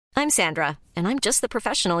I'm Sandra, and I'm just the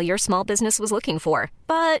professional your small business was looking for.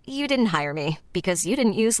 But you didn't hire me because you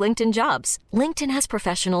didn't use LinkedIn Jobs. LinkedIn has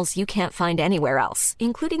professionals you can't find anywhere else,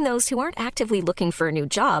 including those who aren't actively looking for a new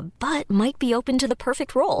job, but might be open to the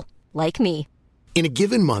perfect role, like me. In a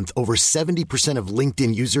given month, over 70% of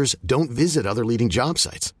LinkedIn users don't visit other leading job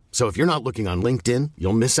sites. So if you're not looking on LinkedIn,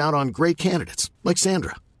 you'll miss out on great candidates like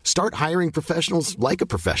Sandra. Start hiring professionals like a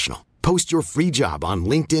professional. Post your free job on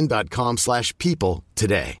linkedin.com/people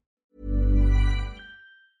today.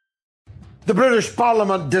 The British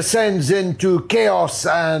Parliament descends into chaos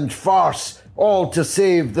and farce, all to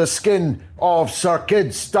save the skin of Sir Keir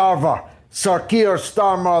Starmer. Sir Keir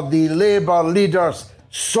Starmer, the Labour leader's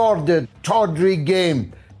sordid, tawdry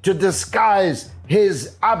game to disguise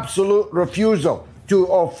his absolute refusal to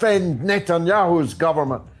offend Netanyahu's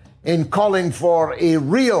government in calling for a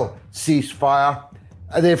real ceasefire.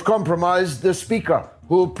 They've compromised the Speaker,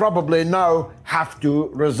 who'll probably now have to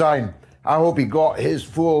resign. I hope he got his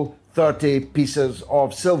full 30 pieces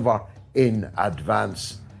of silver in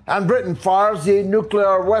advance. And Britain fires a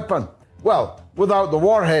nuclear weapon. Well, without the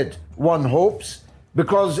warhead, one hopes,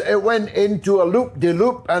 because it went into a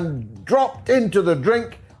loop-de-loop and dropped into the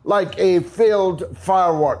drink like a failed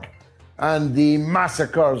firework. And the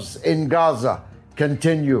massacres in Gaza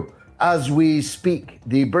continue. As we speak,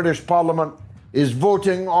 the British Parliament is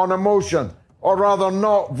voting on a motion, or rather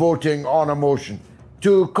not voting on a motion,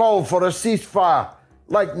 to call for a ceasefire,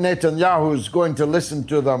 like Netanyahu's going to listen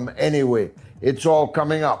to them anyway. It's all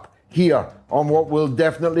coming up here on what will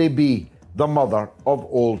definitely be the mother of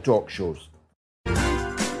all talk shows.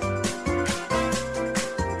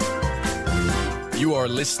 You are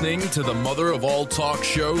listening to the Mother of All Talk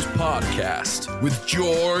Shows podcast with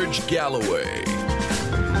George Galloway.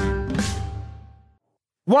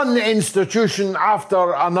 One institution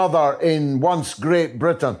after another in once Great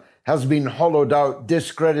Britain has been hollowed out,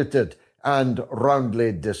 discredited, and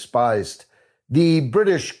roundly despised. The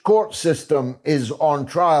British court system is on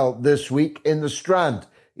trial this week in the Strand,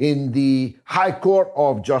 in the High Court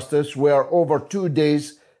of Justice, where over 2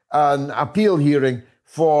 days an appeal hearing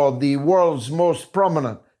for the world's most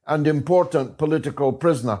prominent and important political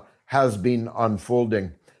prisoner has been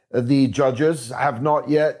unfolding. The judges have not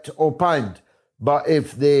yet opined, but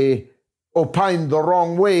if they opine the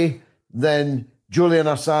wrong way, then Julian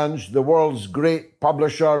Assange, the world's great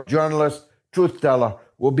publisher, journalist, truth-teller,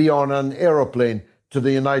 will be on an aeroplane to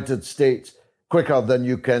the United States quicker than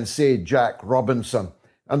you can say Jack Robinson.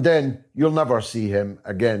 And then you'll never see him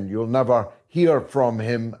again. You'll never hear from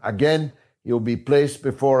him again. He'll be placed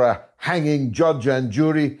before a hanging judge and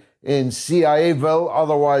jury in CIAville,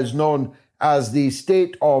 otherwise known as the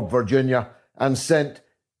state of Virginia, and sent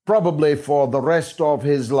probably for the rest of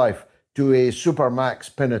his life to a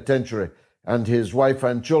supermax penitentiary. And his wife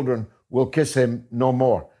and children will kiss him no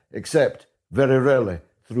more, except very rarely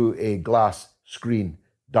through a glass screen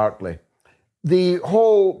darkly. The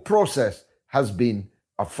whole process has been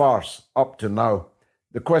a farce up to now.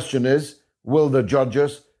 The question is, will the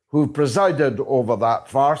judges who presided over that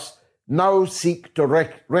farce now seek to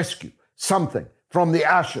rescue something from the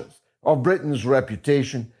ashes of Britain's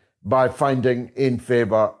reputation by finding in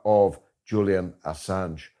favour of Julian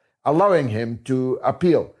Assange, allowing him to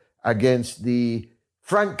appeal against the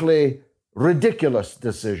frankly ridiculous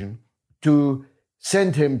decision to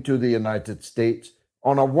send him to the United States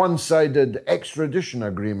on a one-sided extradition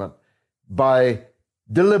agreement by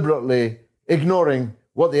deliberately ignoring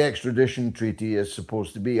what the extradition treaty is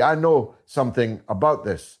supposed to be. I know something about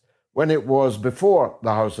this. When it was before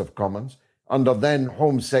the House of Commons, under then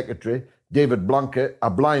Home Secretary David Blunkett,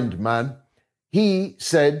 a blind man, he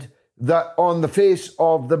said that on the face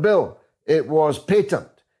of the bill, it was patent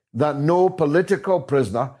that no political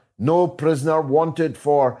prisoner, no prisoner wanted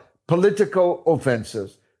for political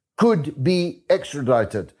offences, could be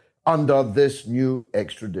extradited under this new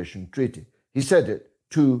extradition treaty. He said it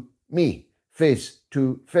to me, face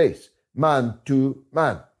to face, man to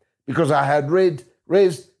man, because I had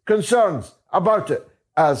raised concerns about it,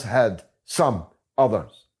 as had some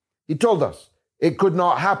others. He told us it could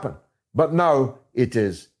not happen, but now it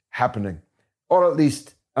is happening, or at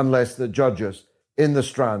least unless the judges in the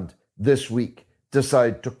Strand this week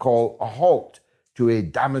decide to call a halt to a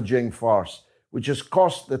damaging farce which has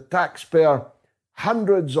cost the taxpayer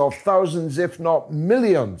hundreds of thousands, if not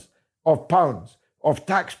millions of pounds of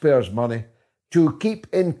taxpayers' money to keep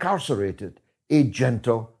incarcerated a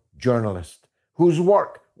gentle journalist whose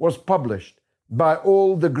work was published by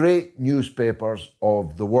all the great newspapers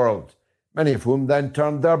of the world, many of whom then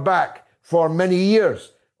turned their back for many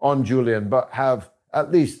years on Julian, but have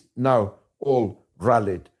at least now all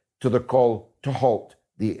rallied to the call to halt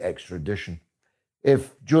the extradition.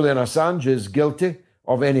 If Julian Assange is guilty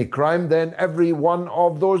of any crime, then every one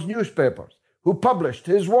of those newspapers who published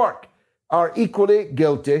his work are equally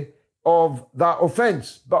guilty of that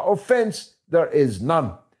offence. But offence there is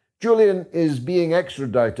none. Julian is being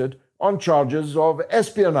extradited on charges of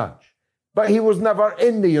espionage, but he was never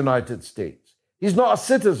in the United States. He's not a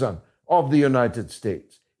citizen of the United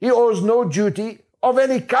States. He owes no duty of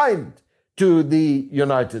any kind to the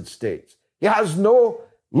United States. He has no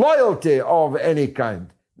loyalty of any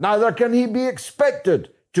kind. Neither can he be expected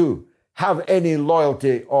to have any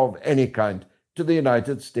loyalty of any kind to the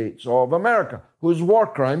United States of America, whose war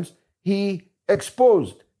crimes he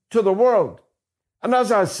exposed to the world. And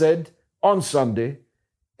as I said on Sunday,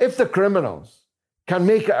 if the criminals can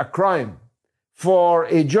make it a crime for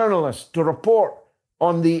a journalist to report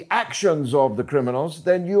on the actions of the criminals,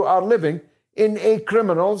 then you are living in a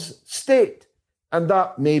criminal's state. And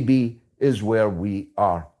that maybe is where we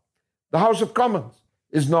are. The House of Commons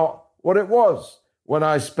is not what it was when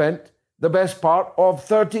I spent the best part of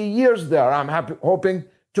 30 years there. I'm hoping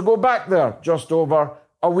to go back there just over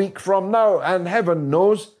a week from now, and heaven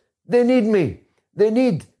knows they need me. They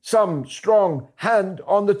need some strong hand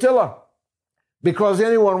on the tiller, because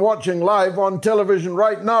anyone watching live on television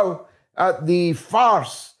right now at the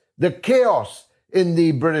farce, the chaos in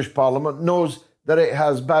the British Parliament knows that it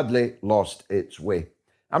has badly lost its way.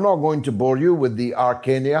 I'm not going to bore you with the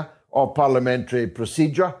arcana of parliamentary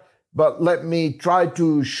procedure, but let me try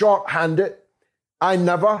to shorthand it. I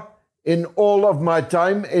never, in all of my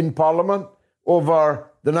time in Parliament, over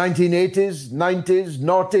the 1980s, 90s,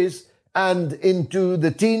 noughties, and into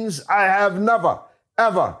the teens, I have never,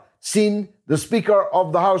 ever seen the Speaker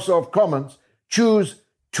of the House of Commons choose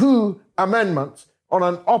 2 amendments on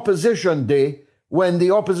an opposition day when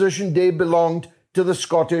the opposition day belonged to the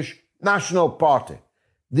Scottish National Party.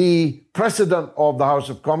 The precedent of the House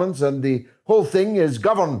of Commons and the whole thing is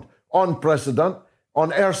governed on precedent,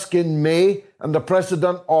 on Erskine May and the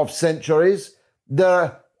precedent of centuries.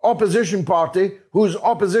 The opposition party, whose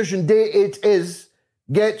opposition day it is,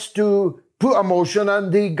 gets to put a motion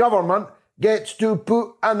and the government gets to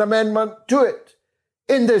put an amendment to it.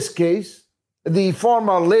 In this case, the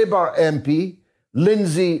former Labour MP,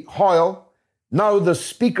 Lindsay Hoyle, now the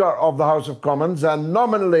Speaker of the House of Commons and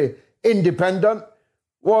nominally independent,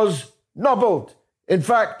 was nobbled. In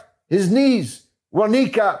fact, his knees were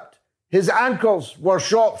kneecapped, his ankles were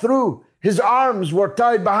shot through, his arms were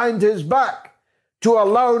tied behind his back to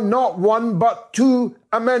allow not 1 but 2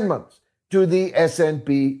 amendments to the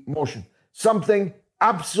SNP motion. Something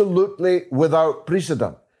absolutely without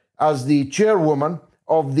precedent. As the chairwoman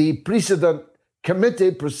of the Precedent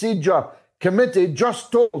Committee, Procedure Committee,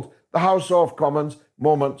 just told the House of Commons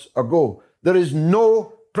moments ago, there is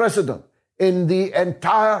no precedent in the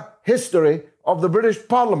entire history of the British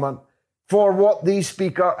Parliament for what the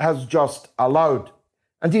Speaker has just allowed.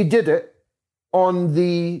 And he did it on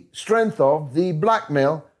the strength of the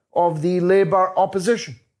blackmail of the Labour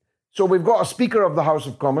opposition. So we've got a Speaker of the House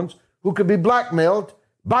of Commons who could be blackmailed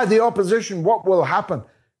by the opposition. What will happen,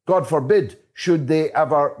 God forbid, should they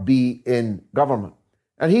ever be in government?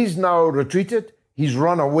 And he's now retreated. He's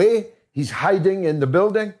run away. He's hiding in the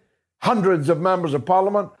building. Hundreds of members of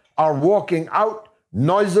Parliament are walking out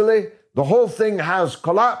noisily. The whole thing has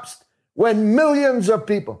collapsed when millions of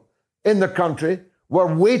people in the country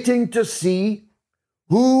were waiting to see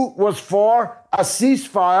who was for a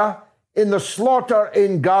ceasefire in the slaughter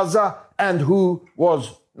in Gaza and who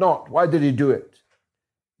was not. Why did he do it?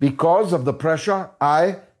 Because of the pressure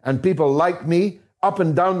I and people like me up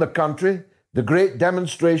and down the country, the great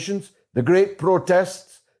demonstrations, the great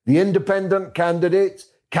protests, the independent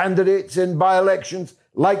candidates in by-elections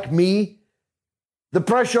like me, the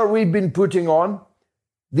pressure we've been putting on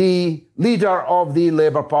the leader of the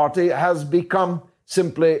Labour Party has become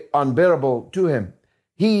simply unbearable to him.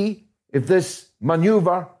 He, if this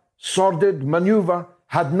sordid maneuver,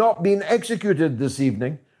 had not been executed this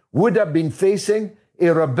evening, would have been facing a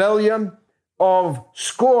rebellion of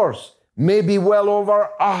scores, maybe well over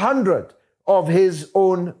 100 of his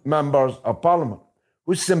own members of Parliament,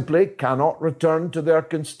 who simply cannot return to their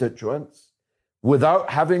constituents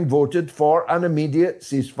without having voted for an immediate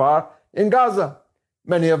ceasefire in Gaza.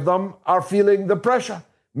 Many of them are feeling the pressure.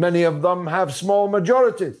 Many of them have small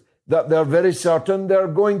majorities that they're very certain they're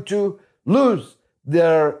going to lose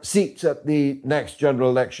their seats at the next general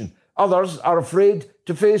election. Others are afraid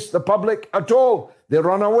to face the public at all. They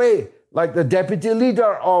run away, like the deputy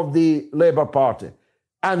leader of the Labour Party,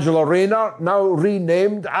 Angela Rayner, now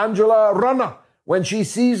renamed Angela Runner. When she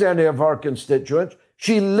sees any of her constituents,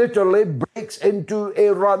 she literally breaks into a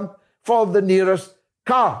run for the nearest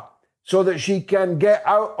car so that she can get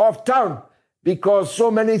out of town. because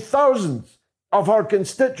so many thousands of her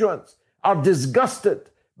constituents are disgusted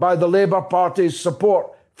by the Labour Party's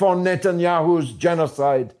support for Netanyahu's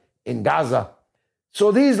genocide in Gaza.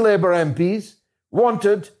 So these Labour MPs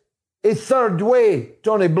wanted a third way,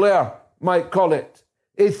 Tony Blair might call it,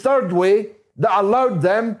 a third way that allowed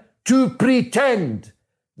them to pretend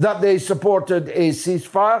that they supported a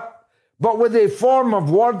ceasefire, but with a form of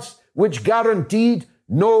words which guaranteed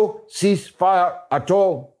no ceasefire at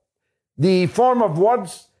all. The form of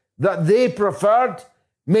words that they preferred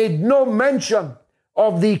made no mention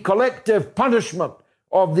of the collective punishment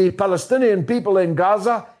of the Palestinian people in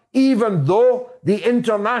Gaza, even though the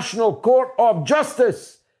International Court of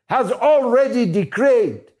Justice has already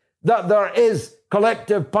decreed that there is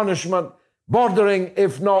collective punishment bordering,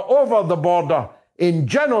 if not over the border, in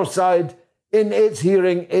genocide in its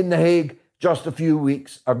hearing in The Hague just a few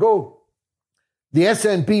weeks ago. The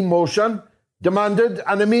SNP motion demanded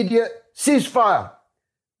an immediate ceasefire.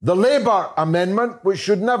 The Labour amendment, which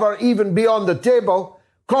should never even be on the table,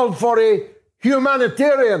 called for a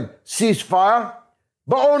humanitarian ceasefire,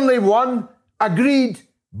 but only one agreed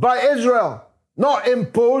by Israel, not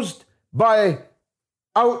imposed by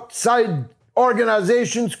outside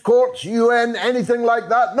organizations, courts, UN, anything like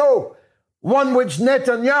that. No, one which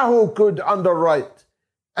Netanyahu could underwrite.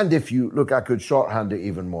 And if you, look, I could shorthand it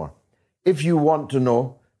even more. If you want to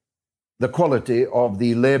know the quality of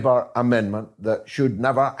the Labour amendment that should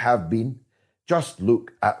never have been, just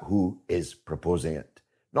look at who is proposing it.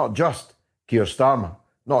 Not just Keir Starmer,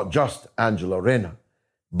 not just Angela Rayner,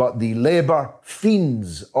 but the Labour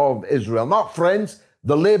fiends of Israel, not friends,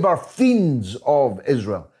 the Labour fiends of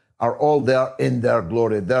Israel are all there in their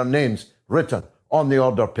glory, their names written on the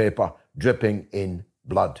order paper, dripping in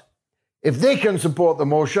blood. If they can support the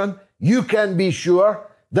motion, you can be sure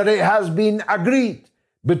that it has been agreed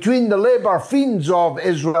between the Labour fiends of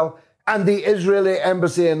Israel and the Israeli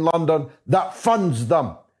embassy in London that funds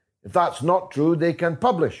them. If that's not true, they can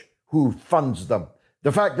publish who funds them.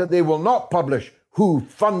 The fact that they will not publish who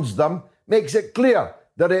funds them makes it clear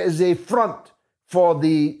that it is a front for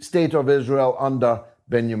the state of Israel under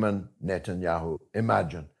Benjamin Netanyahu.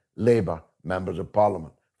 Imagine Labour members of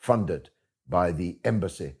parliament funded by the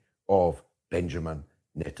embassy of Benjamin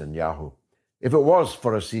Netanyahu. If it was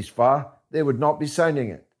for a ceasefire, they would not be signing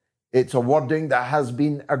it. It's a wording that has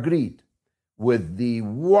been agreed with the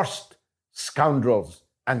worst scoundrels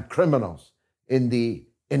and criminals in the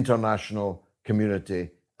international community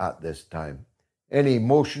at this time. Any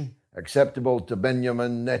motion acceptable to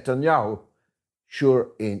Benjamin Netanyahu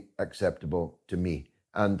sure ain't acceptable to me,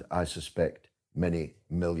 and I suspect many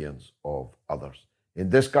millions of others in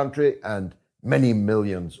this country and many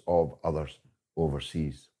millions of others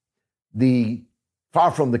overseas.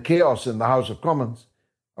 Far from the chaos in the House of Commons,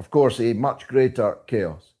 of course, a much greater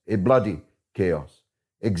chaos, a bloody chaos,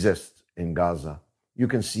 exists in Gaza. You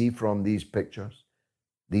can see from these pictures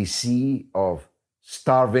the sea of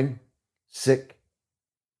starving, sick,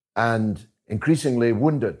 and increasingly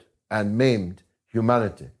wounded and maimed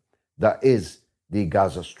humanity that is the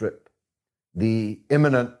Gaza Strip. The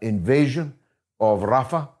imminent invasion of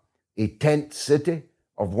Rafah, a tent city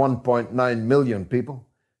of 1.9 million people,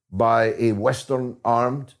 by a Western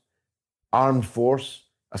armed force,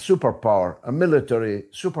 a superpower, a military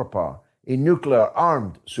superpower, a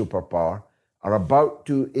nuclear-armed superpower, are about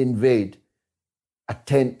to invade a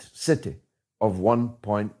tent city of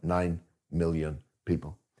 1.9 million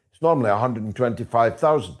people. It's normally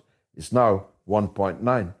 125,000. It's now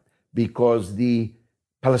 1.9 because the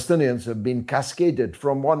Palestinians have been cascaded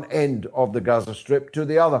from one end of the Gaza Strip to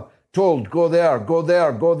the other, told, go there, go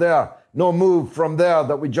there, go there. No move from there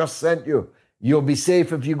that we just sent you. You'll be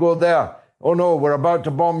safe if you go there. Oh no, we're about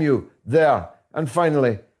to bomb you there. And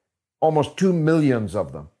finally, almost 2 million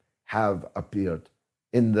of them have appeared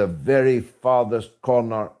in the very farthest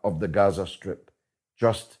corner of the Gaza Strip.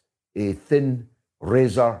 Just a thin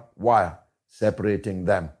razor wire separating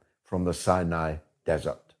them from the Sinai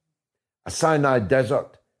Desert. A Sinai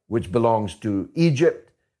Desert which belongs to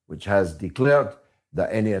Egypt, which has declared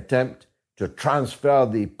that any attempt to transfer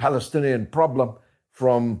the Palestinian problem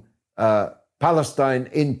from Palestine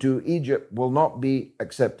into Egypt will not be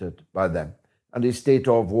accepted by them. And a state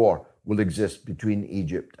of war will exist between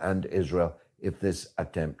Egypt and Israel if this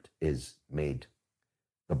attempt is made.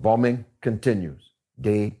 The bombing continues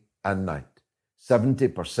day and night.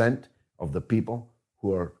 70% of the people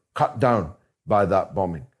who are cut down by that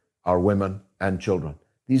bombing are women and children.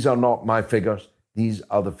 These are not my figures. These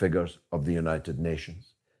are the figures of the United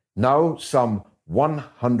Nations. Now, some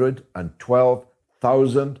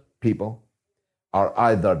 112,000 people are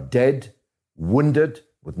either dead, wounded,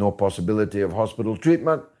 with no possibility of hospital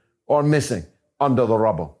treatment, or missing under the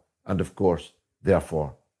rubble, and of course,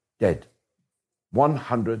 therefore, dead.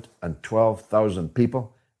 112,000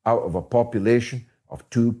 people out of a population of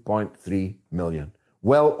 2.3 million.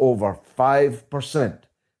 Well over 5%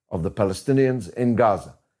 of the Palestinians in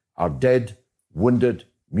Gaza are dead, wounded,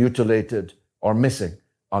 mutilated, or missing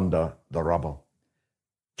under the rubble.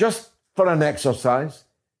 Just for an exercise,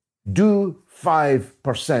 do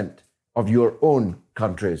 5% of your own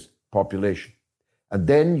country's population, and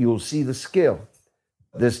then you'll see the scale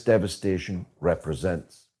this devastation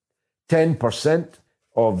represents. 10%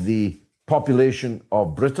 of the population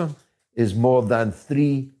of Britain is more than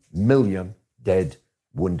 3 million dead,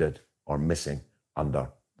 wounded, or missing under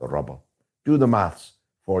the rubble. Do the maths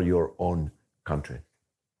for your own country.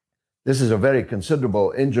 This is a very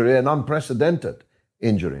considerable injury, an unprecedented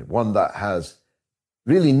injury, one that has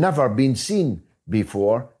really never been seen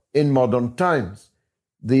before in modern times.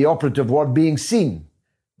 The operative word being seen.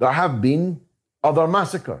 There have been other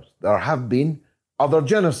massacres. There have been other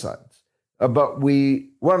genocides. But we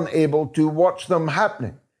weren't able to watch them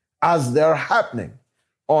happening as they're happening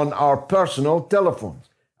on our personal telephones.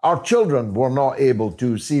 Our children were not able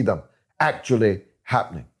to see them actually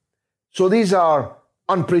happening. So these are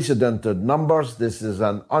unprecedented numbers. This is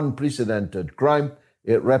an unprecedented crime.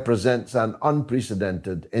 It represents an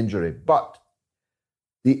unprecedented injury. But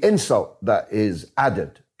the insult that is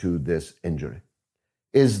added to this injury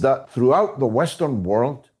is that throughout the Western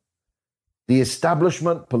world, the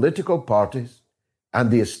establishment political parties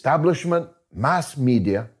and the establishment mass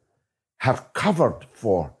media have covered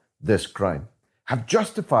for this crime, have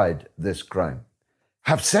justified this crime,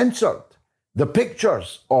 have censored the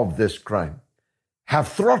pictures of this crime, have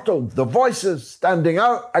throttled the voices standing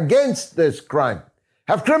out against this crime,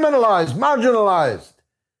 have criminalized, marginalized,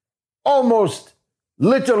 almost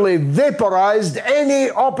literally vaporized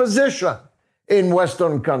any opposition in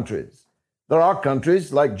Western countries. There are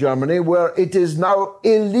countries like Germany where it is now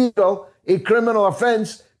illegal, a criminal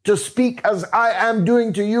offense, to speak as I am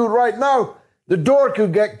doing to you right now. The door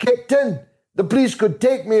could get kicked in. The police could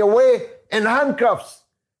take me away in handcuffs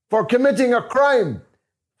for committing a crime,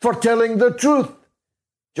 for telling the truth,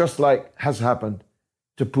 just like has happened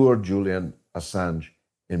to poor Julian Assange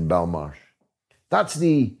in Belmarsh. That's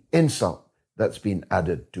the insult that's been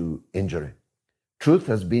added to injury. Truth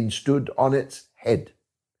has been stood on its head.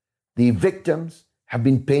 The victims have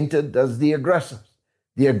been painted as the aggressors.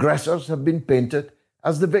 The aggressors have been painted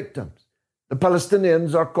as the victims. The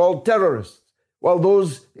Palestinians are called terrorists, while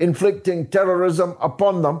those inflicting terrorism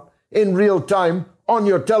upon them in real time on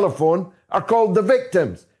your telephone are called the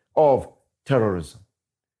victims of terrorism.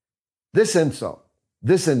 This insult,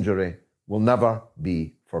 this injury will never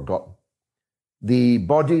be forgotten. The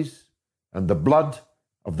bodies and the blood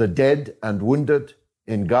of the dead and wounded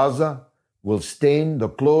in Gaza will stain the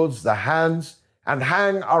clothes, the hands, and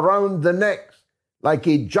hang around the necks like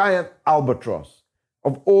a giant albatross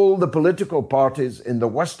of all the political parties in the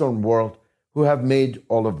Western world who have made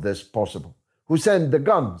all of this possible, who send the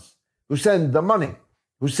guns, who send the money,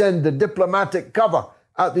 who send the diplomatic cover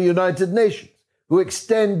at the United Nations, who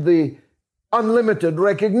extend the unlimited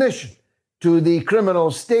recognition to the criminal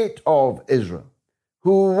state of Israel,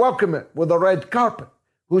 who welcome it with a red carpet,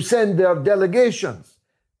 who send their delegations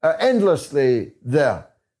endlessly there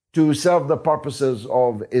to serve the purposes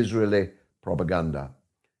of Israeli propaganda.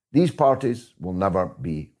 These parties will never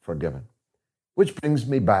be forgiven. Which brings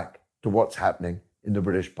me back to what's happening in the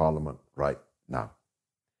British Parliament right now.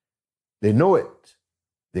 They know it.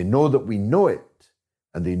 They know that we know it.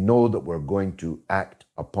 And they know that we're going to act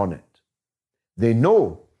upon it. They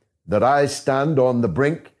know that I stand on the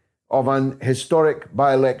brink of an historic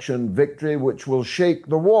by-election victory which will shake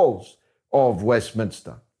the walls of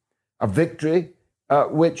Westminster. A victory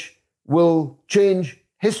which will change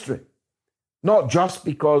history, not just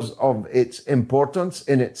because of its importance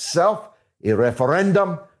in itself, a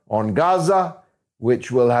referendum on Gaza,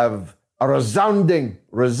 which will have a resounding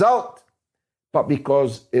result, but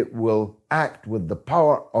because it will act with the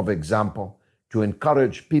power of example to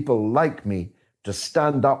encourage people like me to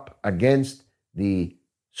stand up against the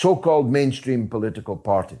so-called mainstream political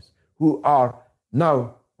parties who are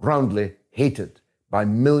now roundly hated by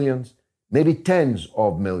millions, maybe tens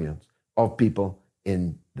of millions of people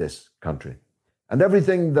in this country. And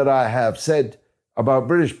everything that I have said about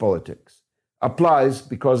British politics applies,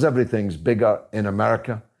 because everything's bigger in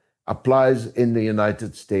America, applies in the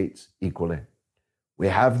United States equally. We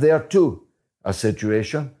have there too a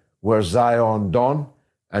situation where Zion Dawn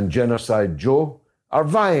and Genocide Joe are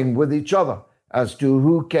vying with each other as to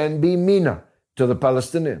who can be meaner to the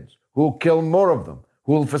Palestinians, who will kill more of them,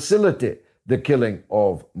 who will facilitate the killing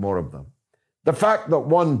of more of them. The fact that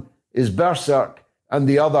one is berserk and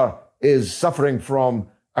the other is suffering from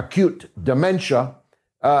acute dementia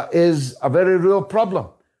is a very real problem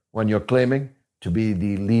when you're claiming to be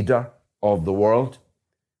the leader of the world.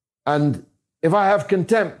 And if I have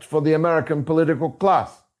contempt for the American political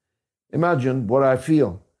class, imagine what I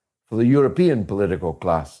feel for the European political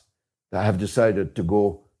class that have decided to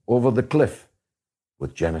go over the cliff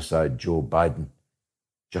with genocide Joe Biden.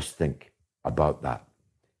 Just think about that.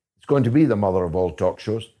 It's going to be the mother of all talk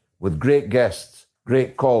shows with great guests,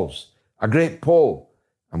 great calls, a great poll,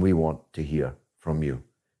 and we want to hear from you.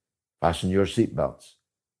 Fasten your seatbelts.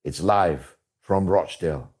 It's live from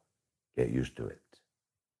Rochdale. Get used to it.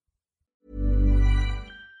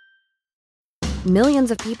 Millions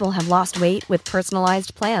of people have lost weight with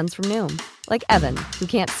personalized plans from Noom. Like Evan, who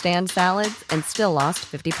can't stand salads and still lost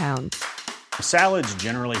 50 pounds. Salads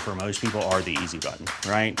generally for most people are the easy button,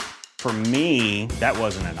 right? For me, that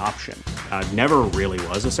wasn't an option. I never really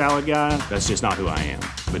was a salad guy. That's just not who I am.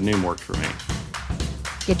 But Noom worked for me.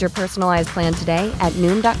 Get your personalized plan today at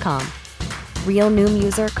Noom.com. Real Noom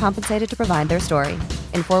user compensated to provide their story.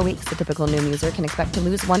 In 4 weeks, the typical Noom user can expect to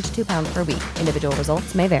lose 1 to 2 pounds per week. Individual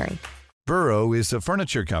results may vary. Burrow is a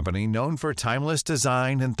furniture company known for timeless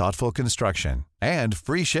design and thoughtful construction and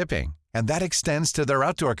free shipping, and that extends to their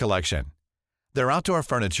outdoor collection. Their outdoor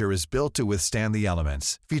furniture is built to withstand the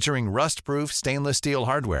elements, featuring rust-proof stainless steel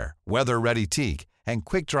hardware, weather-ready teak, and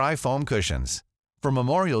quick-dry foam cushions. For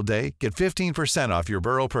Memorial Day, get 15% off your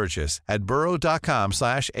Burrow purchase at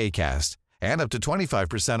burrow.com/ACAST and up to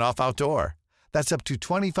 25% off outdoor. That's up to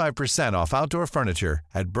 25% off outdoor furniture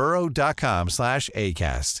at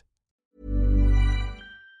burrow.com/ACAST.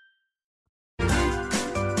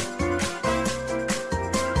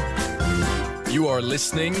 You are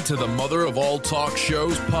listening to the Mother of All Talk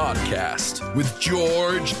Shows podcast with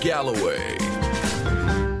George Galloway.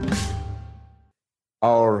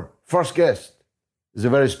 Our first guest is a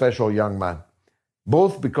very special young man,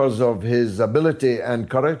 both because of his ability and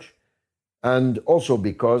courage, and also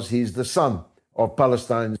because he's the son of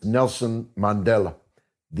Palestine's Nelson Mandela,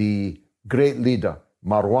 the great leader,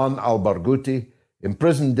 Marwan al-Barghouti,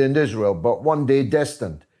 imprisoned in Israel, but one day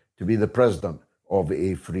destined to be the president of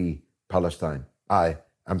a free Palestine. I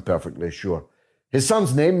am perfectly sure. His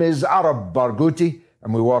son's name is Arab Barghouti,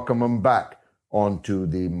 and we welcome him back onto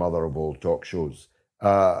the Mother of All Talk Shows.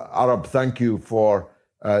 Arab, thank you for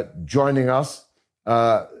joining us.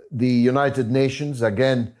 The United Nations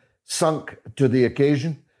again sunk to the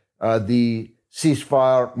occasion. The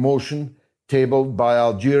ceasefire motion tabled by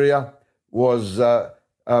Algeria was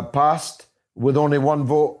passed with only one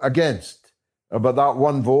vote against. But that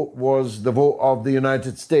one vote was the vote of the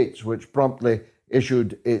United States, which promptly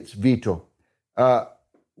issued its veto.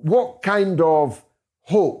 What kind of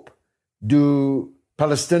hope do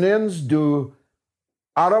Palestinians, do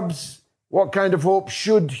Arabs, what kind of hope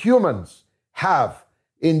should humans have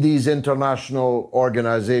in these international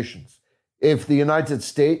organizations if the United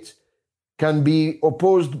States can be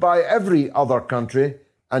opposed by every other country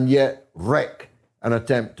and yet wreck an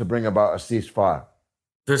attempt to bring about a ceasefire?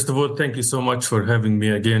 First of all, thank you so much for having me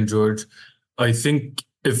again, George. I think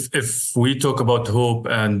if we talk about hope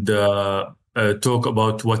and talk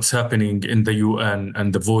about what's happening in the UN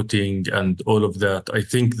and the voting and all of that, I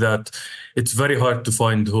think that it's very hard to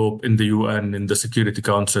find hope in the UN, in the Security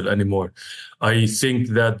Council anymore. I think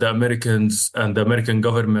that the Americans and the American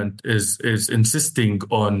government is insisting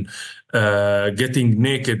on getting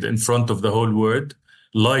naked in front of the whole world,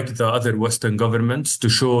 like the other Western governments, to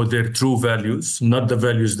show their true values, not the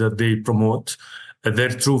values that they promote, their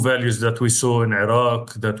true values that we saw in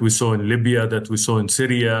Iraq, that we saw in Libya, that we saw in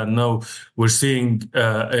Syria. And now we're seeing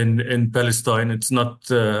in Palestine. It's not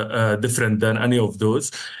different than any of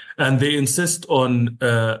those. And they insist on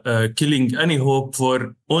killing any hope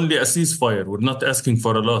for only a ceasefire. We're not asking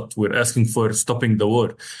for a lot. We're asking for stopping the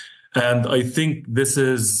war. And I think this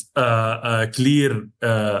is a clear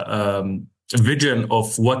vision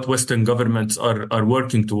of what Western governments are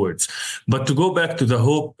working towards. But to go back to the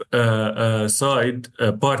hope side,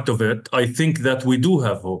 part of it, I think that we do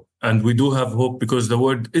have hope. And we do have hope because the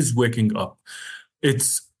world is waking up.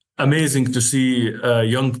 It's amazing to see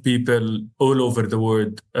young people all over the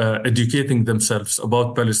world educating themselves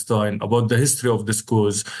about Palestine, about the history of this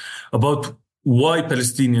cause, about why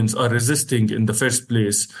Palestinians are resisting in the first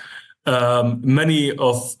place. Many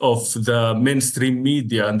of the mainstream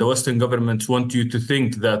media and the Western governments want you to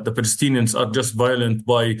think that the Palestinians are just violent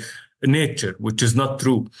by nature, which is not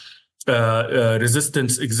true.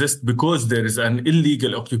 resistance exists because there is an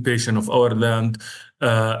illegal occupation of our land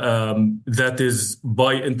that is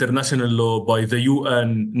by international law, by the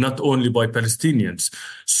UN, not only by Palestinians.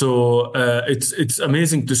 So it's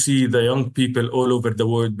amazing to see the young people all over the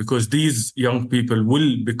world, because these young people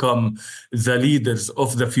will become the leaders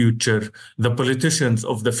of the future, the politicians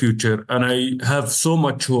of the future. And I have so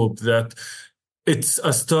much hope that it's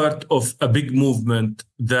a start of a big movement,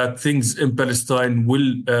 that things in Palestine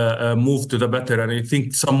will move to the better. And I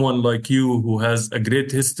think someone like you, who has a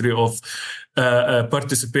great history of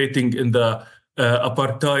participating in the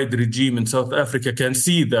apartheid regime in South Africa, can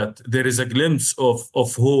see that there is a glimpse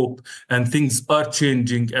of hope and things are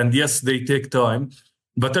changing. And yes, they take time.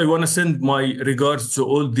 But I want to send my regards to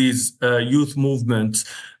all these youth movements,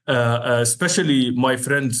 especially my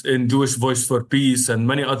friends in Jewish Voice for Peace and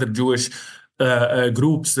many other Jewish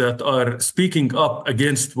groups that are speaking up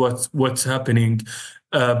against what's happening,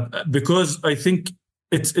 because I think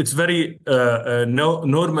it's very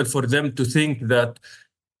normal for them to think that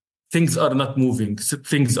things are not moving,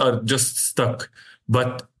 things are just stuck.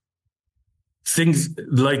 But things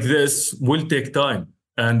like this will take time,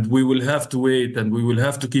 and we will have to wait, and we will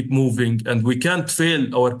have to keep moving. And we can't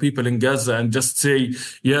fail our people in Gaza and just say,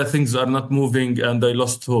 yeah, things are not moving and I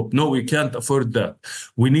lost hope. No, we can't afford that.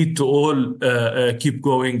 We need to all keep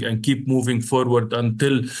going and keep moving forward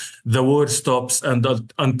until the war stops, and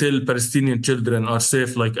until Palestinian children are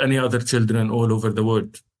safe like any other children all over the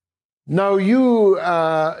world. Now, your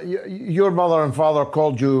mother and father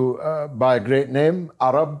called you by a great name,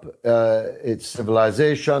 Arab. Its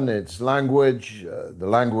civilization, its language, the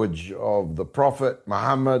language of the Prophet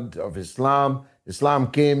Muhammad, of Islam. Islam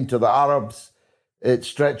came to the Arabs. It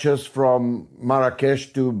stretches from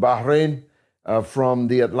Marrakesh to Bahrain, from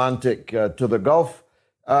the Atlantic to the Gulf.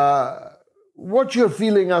 What's your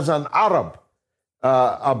feeling as an Arab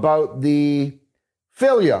about the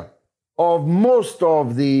failure of most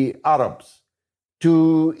of the Arabs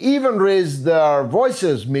to even raise their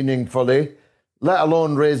voices meaningfully, let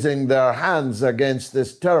alone raising their hands against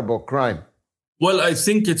this terrible crime? Well, I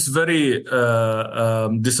think it's very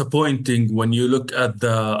disappointing when you look at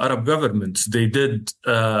the Arab governments. They did,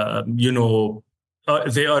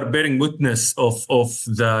 they are bearing witness of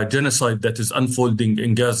the genocide that is unfolding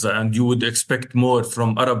in Gaza, and you would expect more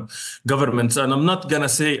from Arab governments. And I'm not going to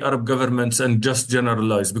say Arab governments and just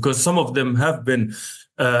generalize, because some of them have been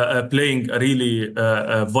playing a really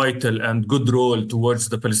vital and good role towards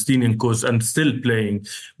the Palestinian cause, and still playing,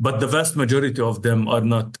 but the vast majority of them are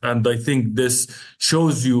not. And I think this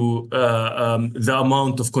shows you the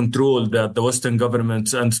amount of control that the Western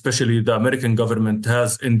governments, and especially the American government,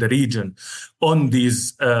 has in the region on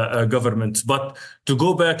these governments. But to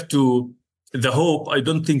go back to the hope, I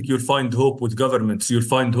don't think you'll find hope with governments. You'll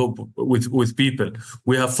find hope with people.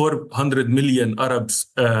 We have 400 million Arabs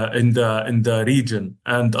in the region,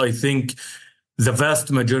 and I think the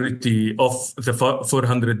vast majority of the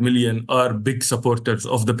 400 million are big supporters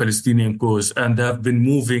of the Palestinian cause, and have been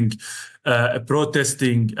moving,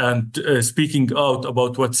 protesting, and speaking out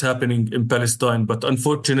about what's happening in Palestine. But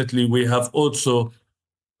unfortunately, we have also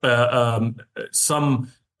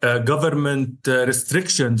some government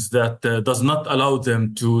restrictions that does not allow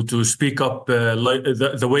them to speak up like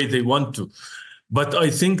the way they want to. But I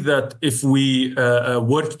think that if we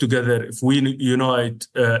work together, if we unite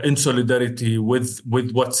in solidarity with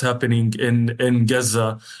what's happening in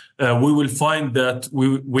Gaza, we will find that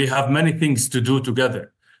we have many things to do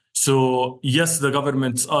together. So yes, the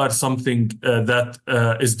governments are something that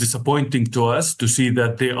is disappointing to us, to see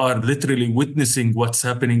that they are literally witnessing what's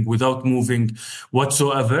happening without moving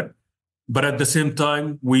whatsoever. But at the same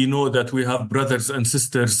time, we know that we have brothers and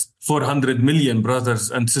sisters, 400 million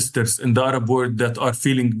brothers and sisters in the Arab world that are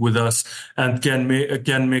feeling with us and can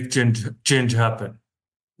make change happen.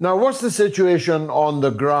 Now, what's the situation on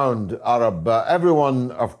the ground, Arab?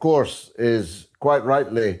 Everyone, of course, is quite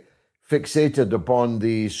rightly fixated upon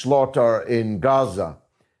the slaughter in Gaza.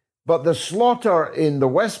 But the slaughter in the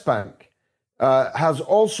West Bank has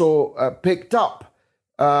also picked up.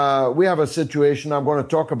 We have a situation, I'm going to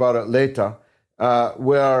talk about it later,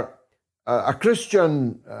 where a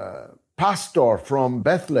Christian pastor from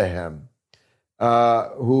Bethlehem,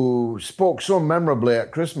 who spoke so memorably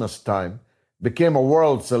at Christmas time, became a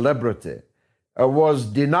world celebrity, was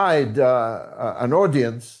denied an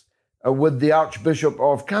audience with the Archbishop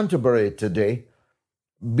of Canterbury today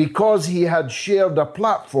because he had shared a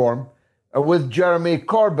platform with Jeremy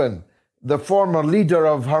Corbyn, the former leader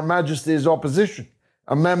of Her Majesty's opposition,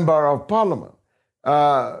 a member of Parliament,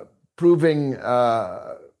 proving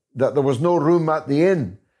that there was no room at the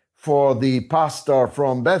inn for the pastor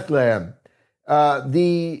from Bethlehem.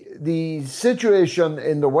 the situation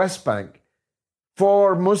in the West Bank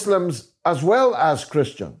for Muslims as well as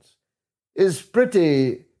Christians is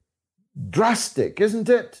pretty drastic, isn't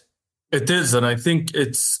it? It is, and I think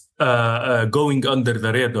it's going under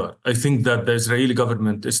the radar. I think that the Israeli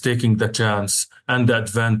government is taking the chance and the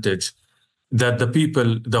advantage that the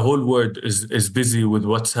people, the whole world is busy with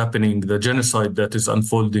what's happening, the genocide that is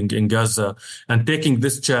unfolding in Gaza, and taking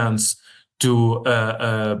this chance to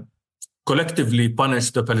collectively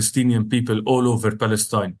punish the Palestinian people all over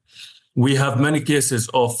Palestine. We have many cases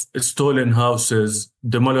of stolen houses,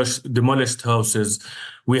 demolished houses.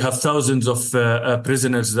 We have thousands of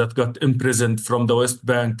prisoners that got imprisoned from the West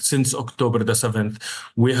Bank since October the 7th.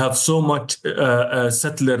 We have so much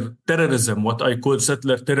settler terrorism, what I call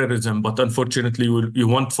settler terrorism, but unfortunately you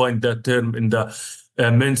won't find that term in the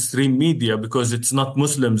mainstream media because it's not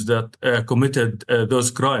Muslims that committed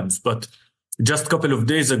those crimes. But just a couple of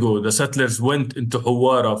days ago, the settlers went into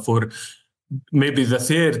Hawara for maybe the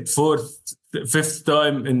third, fourth, fifth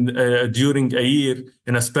time during a year,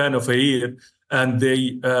 in a span of a year, and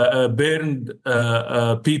they burned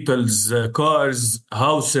people's cars,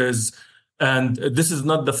 houses, and this is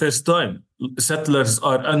not the first time. Settlers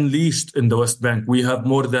are unleashed in the West Bank. We have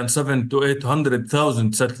more than 700,000 to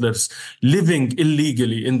 800,000 settlers living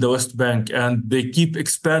illegally in the West Bank, and they keep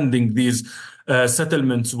expanding these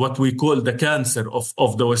settlements, what we call the cancer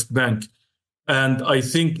of the West Bank. And I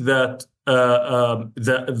think that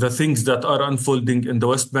the things that are unfolding in the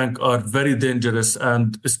West Bank are very dangerous,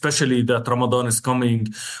 and especially that Ramadan is coming,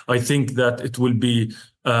 I think that it will be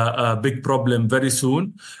a big problem very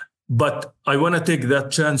soon. But I want to take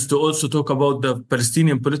that chance to also talk about the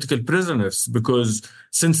Palestinian political prisoners, because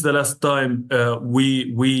since the last time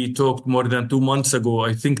we talked more than 2 months ago,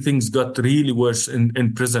 I think things got really worse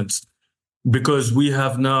in prisons, because we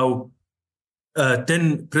have now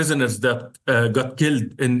 10 prisoners that got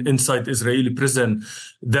killed inside Israeli prison.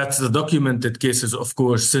 That's the documented cases, of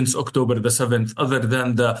course, since October the 7th, other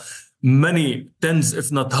than the many tens, if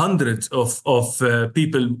not hundreds of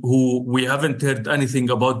people who we haven't heard anything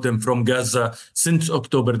about them from Gaza since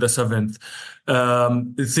October the 7th.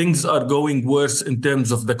 Things are going worse in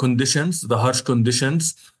terms of the conditions, the harsh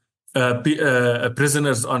conditions.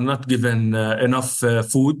 Prisoners are not given enough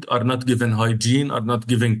food, are not given hygiene, are not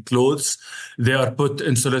given clothes. They are put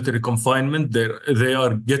in solitary confinement. They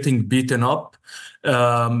are getting beaten up.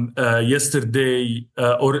 Yesterday,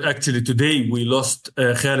 or actually today, we lost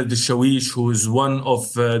Khalid al-Shawish, who is one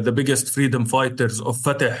of the biggest freedom fighters of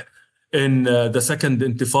Fatah in the second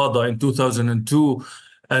Intifada in 2002.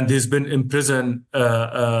 And he's been in prison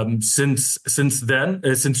since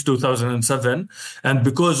then, since 2007. And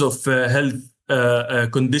because of health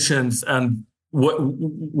conditions and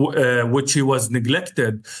which he was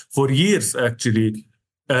neglected for years, actually,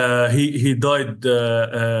 he died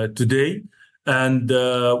today. And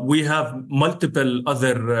we have multiple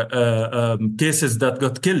other cases that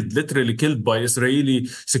got killed, literally killed by Israeli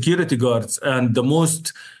security guards. And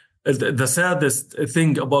the saddest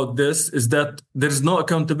thing about this is that there's no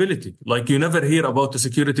accountability. Like, you never hear about a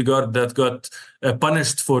security guard that got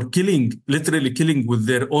punished for literally killing with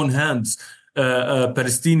their own hands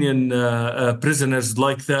Palestinian prisoners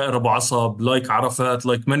like Tha'ir Abu Asab, like Arafat,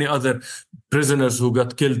 like many other prisoners who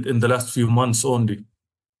got killed in the last few months only.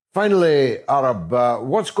 Finally, Arab,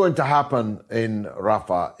 what's going to happen in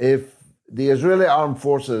Rafah if the Israeli armed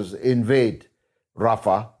forces invade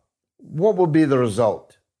Rafah? What will be the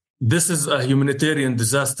result? This is a humanitarian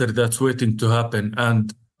disaster that's waiting to happen.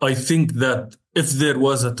 And I think that if there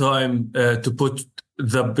was a time to put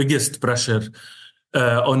the biggest pressure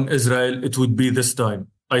on Israel, it would be this time.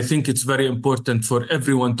 I think it's very important for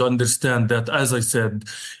everyone to understand that, as I said,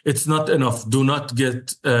 it's not enough. Do not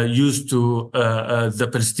get used to the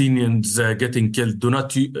Palestinians getting killed. Do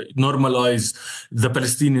not normalize the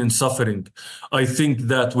Palestinian suffering. I think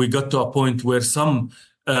that we got to a point where some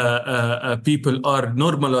people are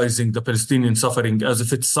normalizing the Palestinian suffering as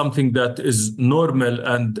if it's something that is normal,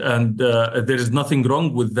 and there is nothing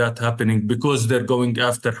wrong with that happening, because they're going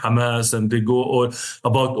after Hamas and they go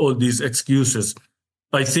about all these excuses.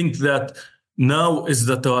 I think that now is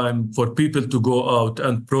the time for people to go out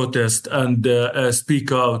and protest and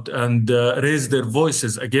speak out and raise their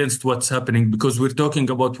voices against what's happening, because we're talking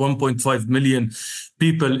about 1.5 million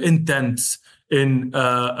people in tents in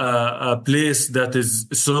a place that is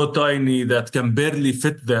so tiny that can barely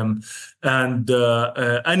fit them. And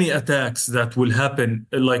any attacks that will happen,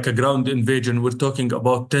 like a ground invasion, we're talking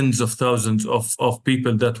about tens of thousands of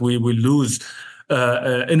people that we will lose,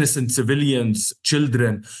 innocent civilians,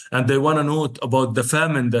 children. And they want to note about the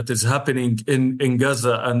famine that is happening in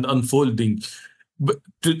Gaza and unfolding. But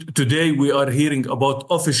today we are hearing about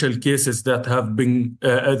official cases that have been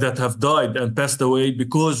that have died and passed away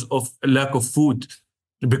because of lack of food,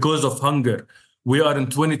 because of hunger. We are in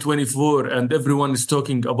 2024, and everyone is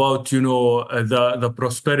talking about, the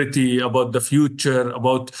prosperity, about the future,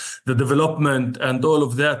 about the development, and all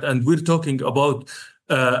of that. And we're talking about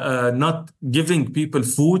not giving people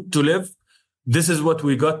food to live. This is what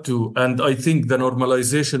we got to. And I think the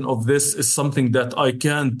normalization of this is something that I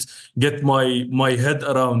can't get my head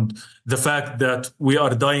around. The fact that we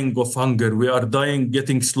are dying of hunger, we are dying,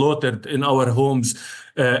 getting slaughtered in our homes,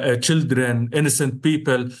 children, innocent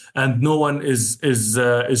people, and no one is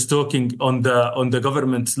talking on the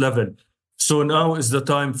government's level. So now is the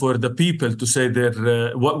time for the people to say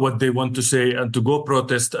their what they want to say, and to go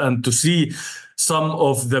protest, and to see some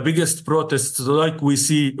of the biggest protests like we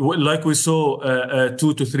saw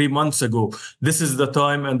 2 to 3 months ago. This is the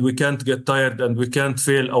time, and we can't get tired, and we can't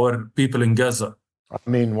fail our people in Gaza. I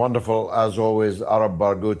mean, wonderful as always, Arab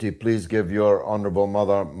Barghouti. Please give your honourable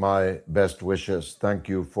mother my best wishes. Thank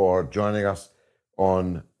you for joining us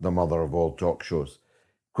on the mother of all talk shows.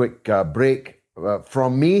 Quick break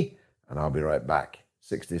from me, and I'll be right back.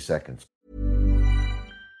 60 seconds.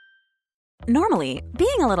 Normally,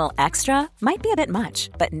 being a little extra might be a bit much,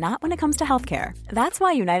 but not when it comes to healthcare. That's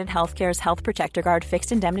why United Healthcare's Health Protector Guard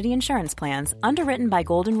fixed indemnity insurance plans, underwritten by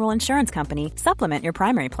Golden Rule Insurance Company, supplement your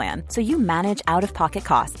primary plan so you manage out-of-pocket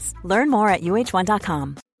costs. Learn more at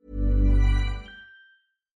uh1.com.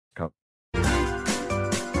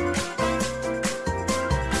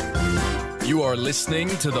 You are listening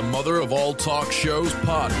to the Mother of All Talk Shows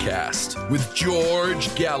podcast with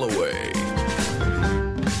George Galloway.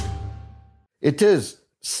 It is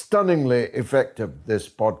stunningly effective, this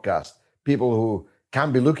podcast. People who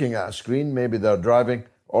can't be looking at a screen, maybe they're driving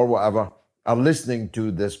or whatever, are listening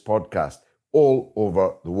to this podcast all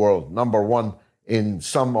over the world. Number one in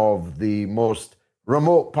some of the most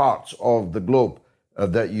remote parts of the globe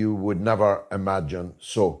that you would never imagine.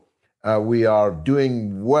 So we are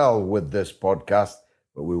doing well with this podcast,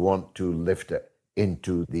 but we want to lift it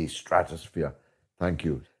into the stratosphere. Thank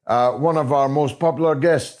you. One of our most popular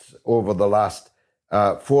guests over the last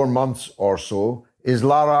 4 months or so is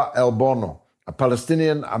Lara El Bono, a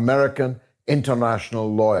Palestinian-American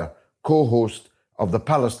international lawyer, co-host of the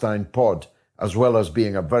Palestine Pod, as well as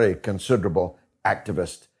being a very considerable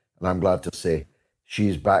activist. And I'm glad to say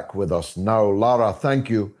she's back with us now. Lara, thank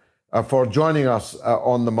you for joining us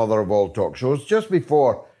on the Mother of All Talk Shows. Just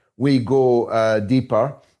before we go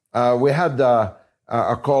deeper, we had a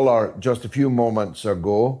caller just a few moments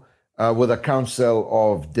ago with a counsel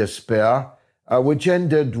of despair, which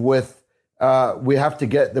ended with, we have to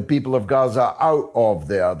get the people of Gaza out of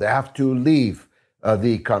there. They have to leave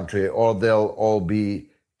the country or they'll all be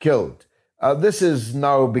killed. This is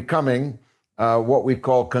now becoming what we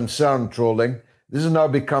call concern trolling. This is now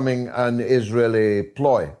becoming an Israeli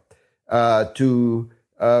ploy to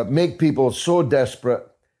make people so desperate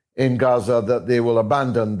in Gaza that they will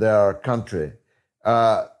abandon their country,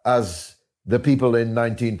 as the people in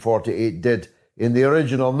 1948 did in the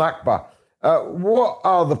original Nakba. What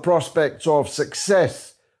are the prospects of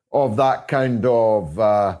success of that kind of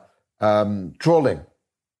trolling?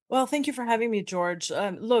 Well, thank you for having me, George.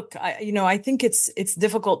 Look, I think it's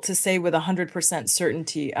difficult to say with 100%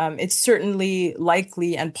 certainty. It's certainly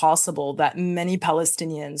likely and possible that many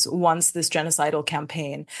Palestinians, once this genocidal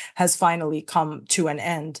campaign has finally come to an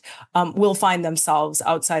end, will find themselves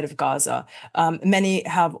outside of Gaza. Many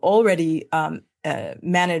have already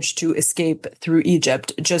managed to escape through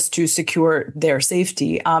Egypt just to secure their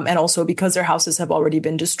safety, and also because their houses have already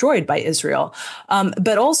been destroyed by Israel.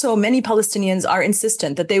 But also many Palestinians are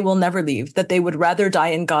insistent that they will never leave, that they would rather die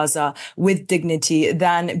in Gaza with dignity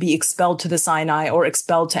than be expelled to the Sinai or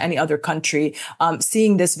expelled to any other country,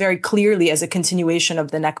 seeing this very clearly as a continuation of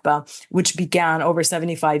the Nakba, which began over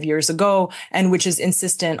 75 years ago and which is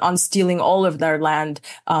insistent on stealing all of their land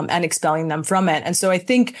and expelling them from it. And so I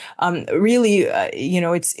think really,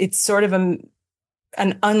 it's sort of an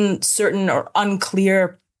uncertain or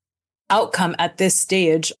unclear outcome at this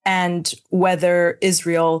stage, and whether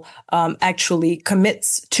Israel actually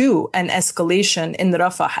commits to an escalation in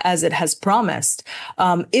Rafah as it has promised.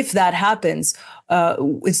 If that happens,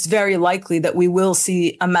 it's very likely that we will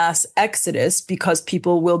see a mass exodus because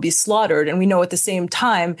people will be slaughtered. And we know at the same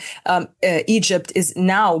time, Egypt is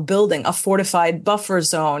now building a fortified buffer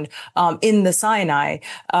zone in the Sinai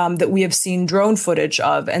that we have seen drone footage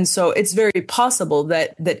of. And so it's very possible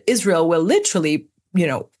that Israel will literally,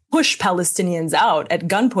 push Palestinians out at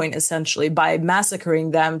gunpoint, essentially, by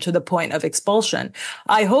massacring them to the point of expulsion.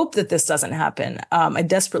 I hope that this doesn't happen. I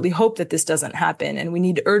desperately hope that this doesn't happen. And we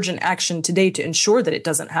need urgent action today to ensure that it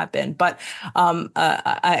doesn't happen. But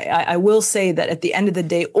I will say that at the end of the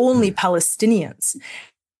day, only Palestinians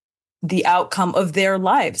the outcome of their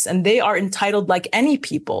lives. And they are entitled, like any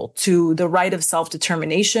people, to the right of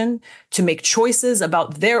self-determination, to make choices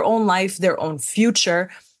about their own life, their own future.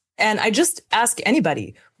 And I just ask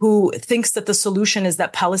anybody who thinks that the solution is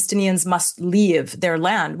that Palestinians must leave their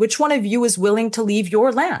land, which one of you is willing to leave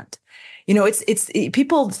your land? You know,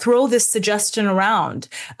 people throw this suggestion around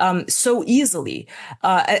so easily,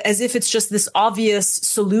 as if it's just this obvious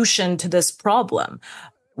solution to this problem.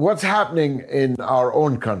 What's happening in our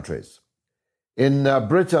own countries? In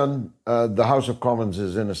Britain, the House of Commons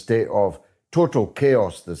is in a state of total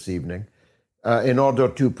chaos this evening in order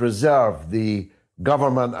to preserve the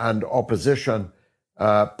government and opposition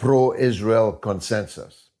pro-Israel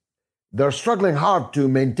consensus. They're struggling hard to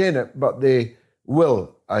maintain it, but they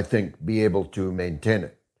will, I think, be able to maintain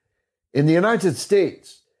it. In the United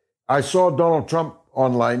States, I saw Donald Trump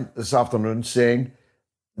online this afternoon saying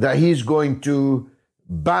that he's going to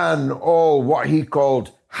ban all what he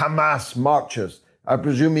called Hamas marches. I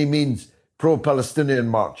presume he means pro-Palestinian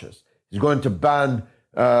marches. He's going to ban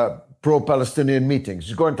pro-Palestinian meetings.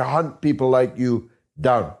 He's going to hunt people like you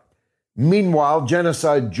down. Meanwhile,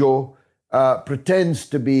 Genocide Joe pretends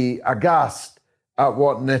to be aghast at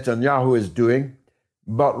what Netanyahu is doing,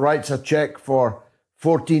 but writes a check for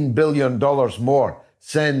 $14 billion more,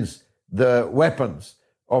 sends the weapons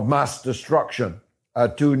of mass destruction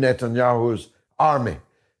to Netanyahu's army.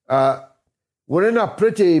 We're in a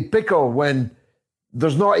pretty pickle when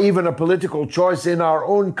there's not even a political choice in our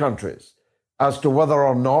own countries as to whether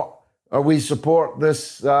or not we support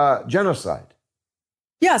this genocide.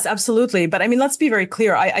 Yes, absolutely. But I mean, let's be very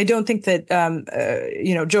clear. I don't think that,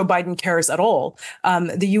 Joe Biden cares at all.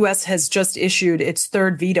 The U.S. has just issued its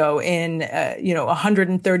third veto in,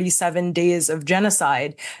 137 days of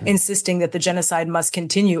genocide, insisting that the genocide must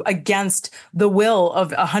continue against the will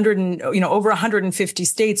of over 150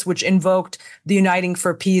 states, which invoked the Uniting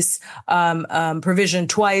for Peace provision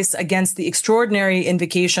twice, against the extraordinary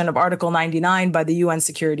invocation of Article 99 by the UN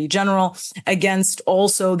Secretary General, against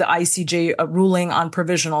also the ICJ ruling on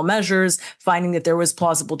provisional measures, finding that there was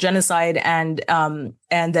plausible genocide and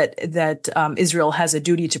that Israel has a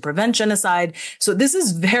duty to prevent genocide. So this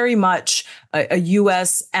is very much a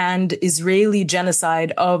U.S. and Israeli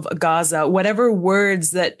genocide of Gaza. Whatever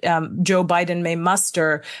words that Joe Biden may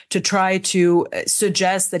muster to try to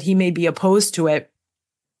suggest that he may be opposed to it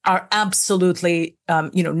are absolutely,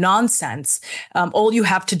 nonsense. All you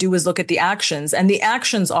have to do is look at the actions. And the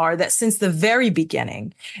actions are that since the very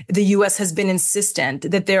beginning, the U.S. has been insistent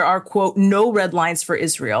that there are, quote, no red lines for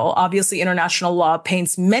Israel. Obviously, international law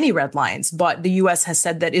paints many red lines, but the U.S. has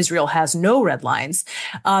said that Israel has no red lines,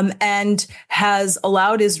 and has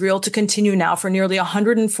allowed Israel to continue now for nearly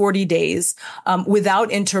 140 days without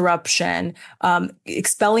interruption,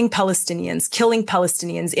 expelling Palestinians, killing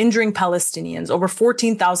Palestinians, injuring Palestinians. Over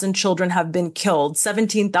 14,000 children have been killed.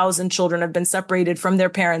 17,000 children have been separated from their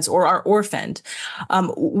parents or are orphaned.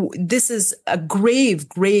 This is a grave,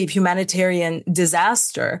 grave humanitarian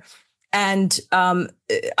disaster. And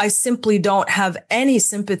I simply don't have any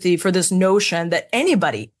sympathy for this notion that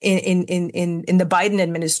anybody in the Biden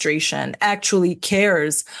administration actually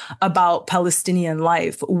cares about Palestinian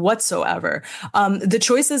life whatsoever. The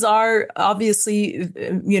choices are obviously,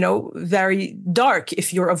 very dark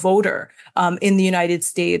if you're a voter in the United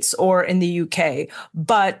States or in the UK.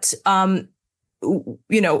 But, for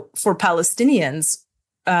Palestinians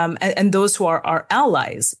and those who are our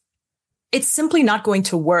allies, it's simply not going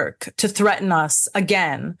to work to threaten us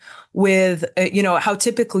again with, how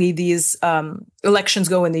typically these elections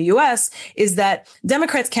go in the U.S. is that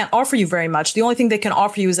Democrats can't offer you very much. The only thing they can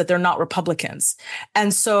offer you is that they're not Republicans.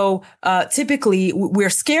 And so typically we're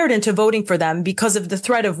scared into voting for them because of the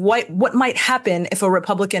threat of what might happen if a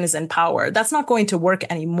Republican is in power. That's not going to work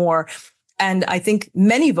anymore. And I think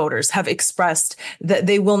many voters have expressed that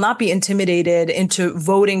they will not be intimidated into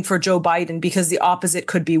voting for Joe Biden because the opposite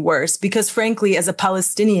could be worse. Because frankly, as a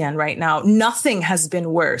Palestinian right now, nothing has been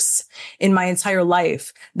worse in my entire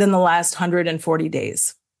life than the last 140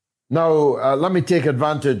 days. Now, let me take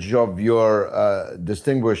advantage of your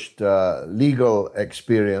distinguished legal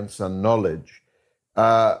experience and knowledge.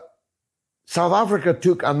 South Africa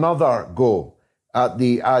took another go at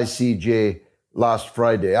the ICJ last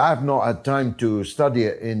Friday. I have not had time to study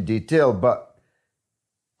it in detail, but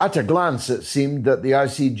at a glance, it seemed that the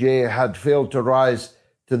ICJ had failed to rise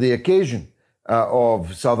to the occasion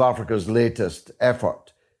of South Africa's latest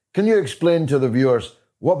effort. Can you explain to the viewers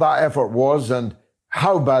what that effort was and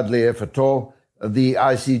how badly, if at all, the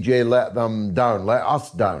ICJ let them down, let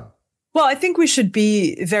us down? Well, I think we should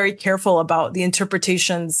be very careful about the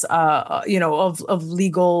interpretations, of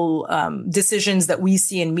legal decisions that we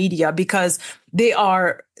see in media, because they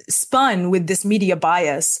are spun with this media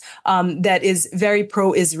bias that is very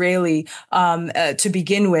pro-Israeli to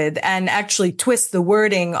begin with, and actually twist the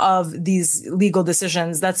wording of these legal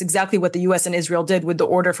decisions. That's exactly what the U.S. and Israel did with the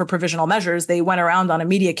order for provisional measures. They went around on a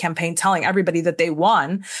media campaign telling everybody that they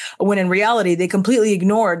won, when in reality, they completely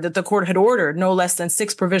ignored that the court had ordered no less than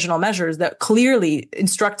 6 provisional measures that clearly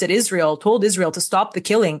instructed Israel, told Israel to stop the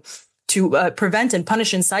killing, to prevent and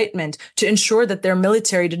punish incitement, to ensure that their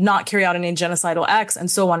military did not carry out any genocidal acts,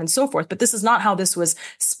 and so on and so forth. But this is not how this was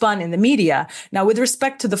spun in the media. Now, with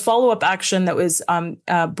respect to the follow-up action that was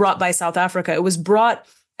brought by South Africa, it was brought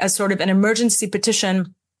as sort of an emergency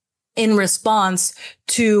petition in response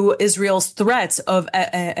to Israel's threat of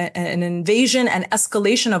an invasion and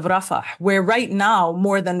escalation of Rafah, where right now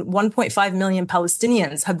more than 1.5 million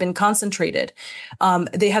Palestinians have been concentrated.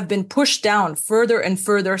 They have been pushed down further and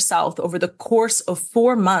further south over the course of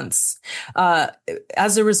 4 months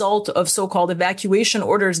as a result of so-called evacuation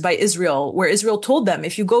orders by Israel, where Israel told them,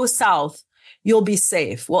 if you go south, you'll be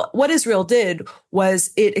safe. Well, what Israel did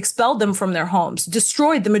was it expelled them from their homes,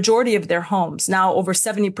 destroyed the majority of their homes. Now, over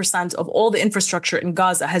 70% of all the infrastructure in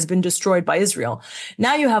Gaza has been destroyed by Israel.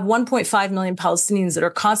 Now you have 1.5 million Palestinians that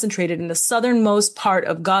are concentrated in the southernmost part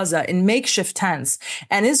of Gaza in makeshift tents.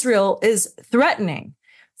 And Israel is threatening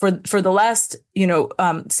for the last,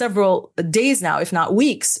 several days now, if not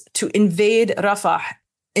weeks, to invade Rafah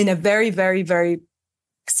in a very, very, very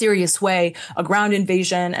serious way, a ground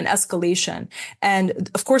invasion and escalation. And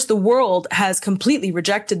of course, the world has completely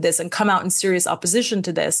rejected this and come out in serious opposition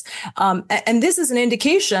to this. And this is an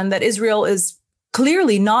indication that Israel is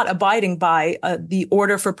clearly not abiding by the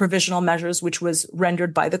order for provisional measures, which was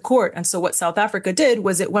rendered by the court. And so what South Africa did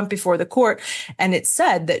was it went before the court and it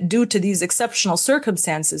said that due to these exceptional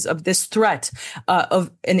circumstances of this threat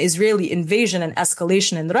of an Israeli invasion and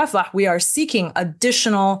escalation in Rafah, we are seeking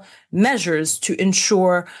additional measures to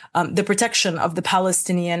ensure the protection of the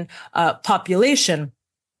Palestinian population.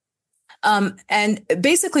 And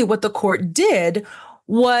basically what the court did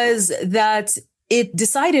was that it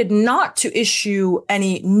decided not to issue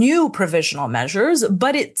any new provisional measures,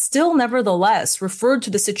 but it still nevertheless referred to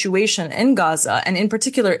the situation in Gaza and in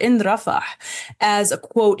particular in Rafah as a,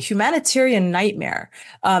 quote, humanitarian nightmare,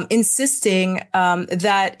 insisting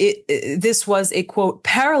that this was a, quote,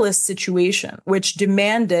 perilous situation, which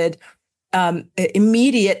demanded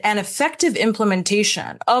immediate and effective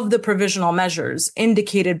implementation of the provisional measures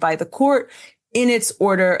indicated by the court in its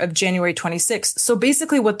order of January 26th. So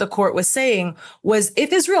basically what the court was saying was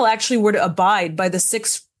if Israel actually were to abide by the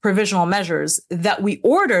 6 provisional measures that we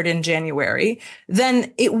ordered in January,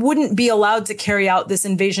 then it wouldn't be allowed to carry out this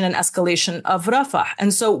invasion and escalation of Rafah.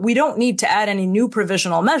 And so we don't need to add any new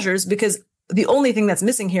provisional measures because the only thing that's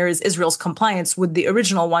missing here is Israel's compliance with the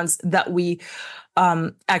original ones that we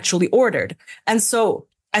actually ordered. And so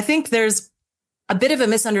I think there's a bit of a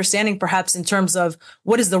misunderstanding, perhaps, in terms of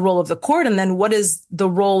what is the role of the court and then what is the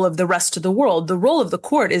role of the rest of the world. The role of the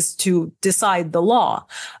court is to decide the law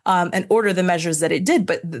and order the measures that it did.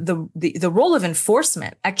 But the role of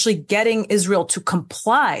enforcement, actually getting Israel to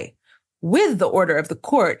comply with the order of the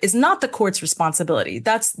court, is not the court's responsibility.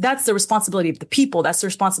 That's the responsibility of the people. That's the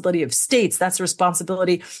responsibility of states. That's the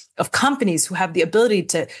responsibility of companies who have the ability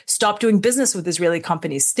to stop doing business with Israeli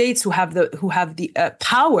companies, states who have the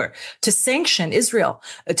power to sanction Israel,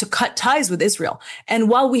 to cut ties with Israel. And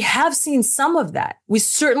while we have seen some of that, we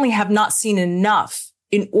certainly have not seen enough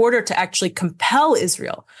in order to actually compel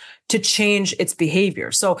Israel to change its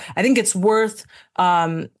behavior. So I think it's worth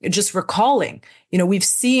just recalling, we've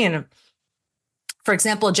seen, for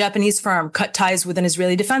example, a Japanese firm cut ties with an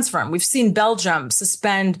Israeli defense firm. We've seen Belgium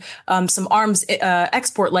suspend some arms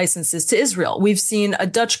export licenses to Israel. We've seen a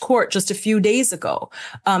Dutch court just a few days ago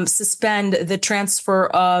suspend the transfer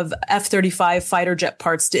of F-35 fighter jet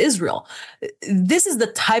parts to Israel. This is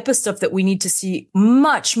the type of stuff that we need to see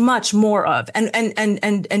much, much more of.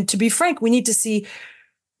 And to be frank, we need to see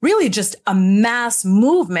really just a mass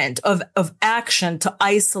movement of action to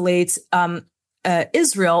isolate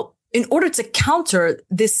Israel in order to counter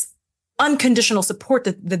this unconditional support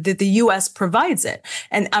that the U.S. provides it.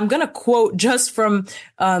 And I'm going to quote just from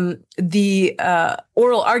the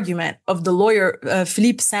oral argument of the lawyer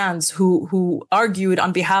Philippe Sands, who argued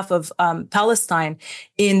on behalf of Palestine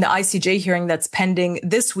in the ICJ hearing that's pending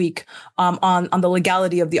this week on the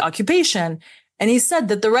legality of the occupation. And he said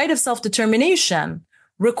that the right of self-determination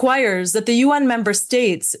requires that the UN member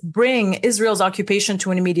states bring Israel's occupation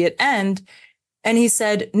to an immediate end. And he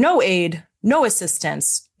said, no aid, no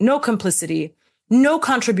assistance, no complicity, no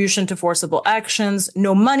contribution to forcible actions,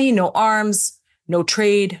 no money, no arms, no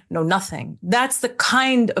trade, no nothing. That's the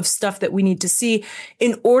kind of stuff that we need to see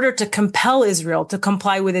in order to compel Israel to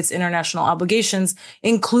comply with its international obligations,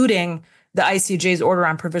 including the ICJ's order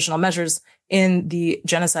on provisional measures in the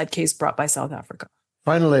genocide case brought by South Africa.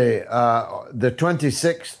 Finally, the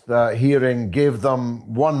 26th hearing gave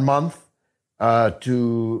them 1 month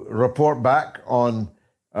to report back on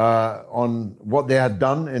what they had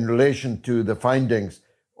done in relation to the findings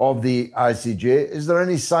of the ICJ. Is there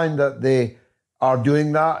any sign that they are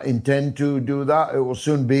doing that, intend to do that? It will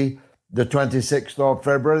soon be the 26th of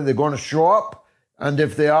February. They're going to show up. And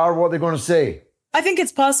if they are, what are they going to say? I think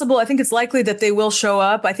it's possible. I think it's likely that they will show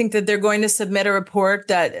up. I think that they're going to submit a report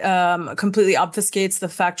that completely obfuscates the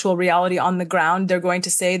factual reality on the ground. They're going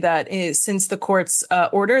to say that since the court's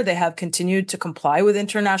order, they have continued to comply with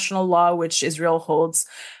international law, which Israel holds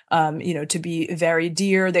to be very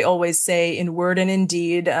dear. They always say in word and in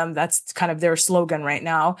deed. That's kind of their slogan right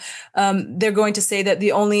now. They're going to say that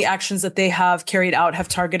the only actions that they have carried out have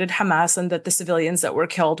targeted Hamas and that the civilians that were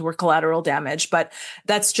killed were collateral damage. But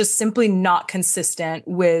that's just simply not consistent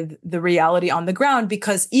with the reality on the ground,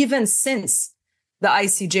 because even since the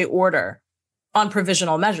ICJ order on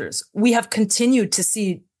provisional measures, we have continued to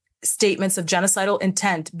see statements of genocidal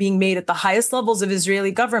intent being made at the highest levels of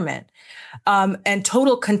Israeli government, and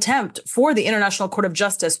total contempt for the International Court of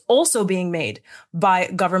Justice also being made by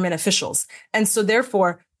government officials. And so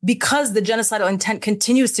therefore, because the genocidal intent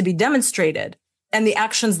continues to be demonstrated and the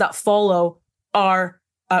actions that follow are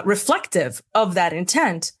reflective of that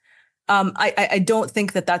intent, I don't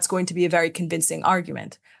think that that's going to be a very convincing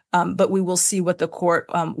argument. But we will see what the court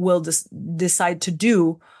will decide to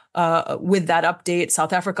do with that update.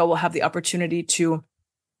 South Africa will have the opportunity to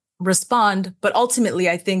respond. But ultimately,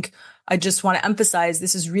 I think I just want to emphasize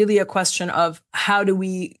this is really a question of how do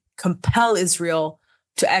we compel Israel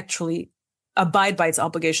to actually abide by its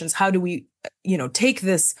obligations? How do we, take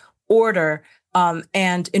this order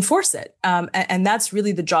and enforce it? And that's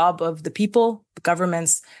really the job of the people, the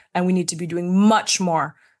governments, and we need to be doing much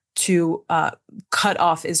more to cut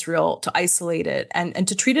off Israel, to isolate it, and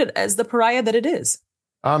to treat it as the pariah that it is.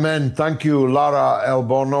 Amen. Thank you, Lara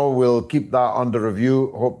Elborno. We'll keep that under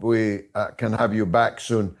review. Hope we can have you back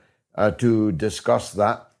soon to discuss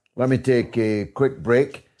that. Let me take a quick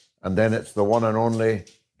break, and then it's the one and only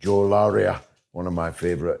Joe Lauria, one of my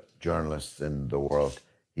favorite journalists in the world.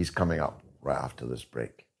 He's coming up right after this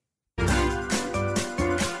break.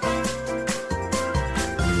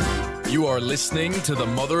 You are listening to the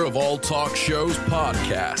Mother of All Talk Shows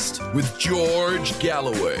podcast with George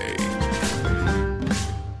Galloway.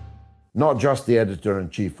 Not just the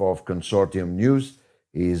editor-in-chief of Consortium News,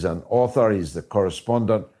 he's an author, he's the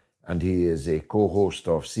correspondent, and he is a co-host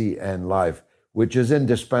of CN Live, which is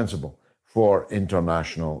indispensable for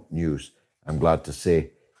international news. I'm glad to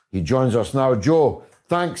say he joins us now. Joe,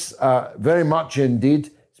 thanks very much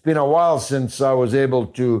indeed. It's been a while since I was able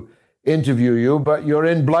to interview you, but you're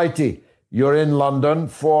in Blighty. You're in London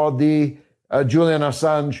for the Julian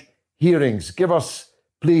Assange hearings. Give us,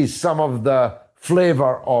 please, some of the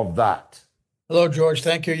flavor of that. Hello, George.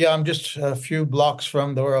 Thank you. Yeah, I'm just a few blocks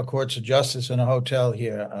from the Royal Courts of Justice in a hotel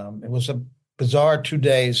here. It was a bizarre 2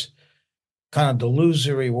 days, kind of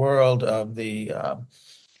delusory world of the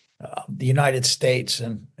United States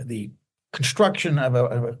and the construction of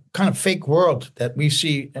a kind of fake world that we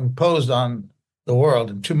see imposed on the world,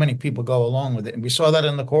 and too many people go along with it. And we saw that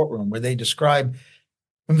in the courtroom where they describe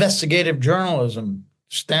investigative journalism,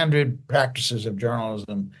 standard practices of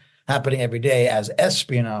journalism happening every day as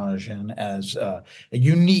espionage and as a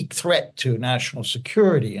unique threat to national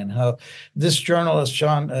security, and how this journalist,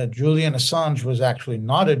 Julian Assange, was actually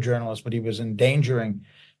not a journalist, but he was endangering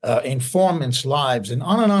informants' lives, and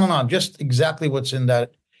on and on and on, just exactly what's in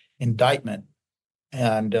that indictment.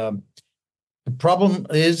 And the problem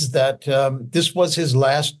is that this was his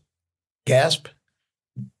last gasp.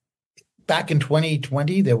 Back in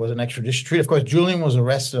 2020, there was an extradition treaty. Of course, Julian was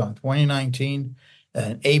arrested on 2019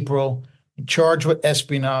 in April, charged with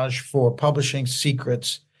espionage for publishing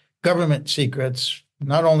secrets, government secrets,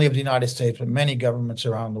 not only of the United States, but many governments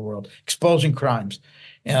around the world, exposing crimes.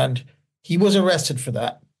 And he was arrested for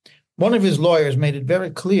that. One of his lawyers made it very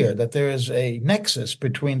clear that there is a nexus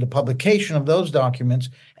between the publication of those documents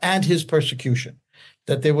and his persecution,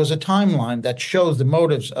 that there was a timeline that shows the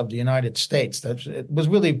motives of the United States. It was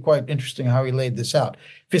really quite interesting how he laid this out.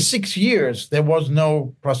 For 6 years, there was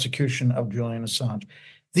no prosecution of Julian Assange.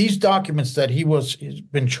 These documents that he's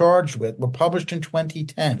been charged with were published in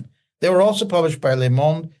 2010. They were also published by Le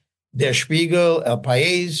Monde, Der Spiegel, El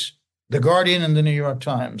País, The Guardian, and the New York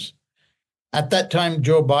Times. At that time,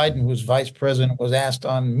 Joe Biden, who was vice president, was asked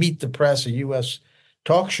on Meet the Press, a U.S.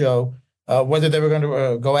 talk show, whether they were going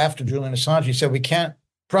to go after Julian Assange. He said, we can't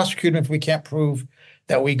prosecute him if we can't prove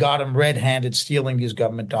that we got him red-handed stealing these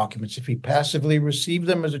government documents. If he passively received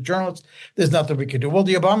them as a journalist, there's nothing we could do. Well,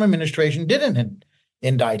 the Obama administration didn't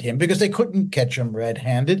indict him because they couldn't catch him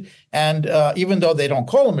red-handed. And even though they don't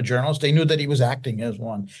call him a journalist, they knew that he was acting as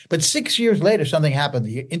one. But 6 years later, something happened.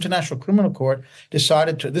 The International Criminal Court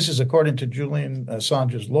decided to, this is according to Julian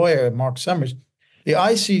Assange's lawyer, Mark Summers, the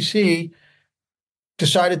ICC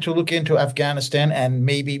decided to look into Afghanistan and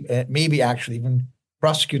maybe actually even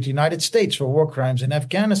prosecute the United States for war crimes in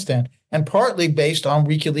Afghanistan, and partly based on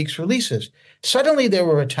WikiLeaks releases. Suddenly they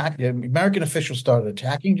were attacking, American officials started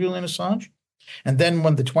attacking Julian Assange. And then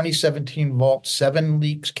when the 2017 Vault 7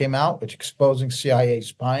 leaks came out, which exposing CIA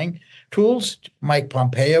spying tools, Mike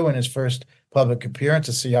Pompeo, in his first public appearance,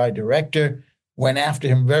 the CIA director, went after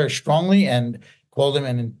him very strongly and called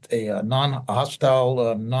him a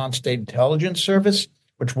non-hostile, non-state intelligence service,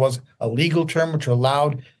 which was a legal term which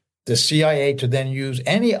allowed the CIA to then use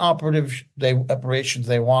any operations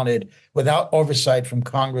they wanted without oversight from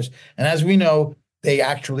Congress. And as we know, they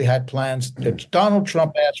actually had plans that Donald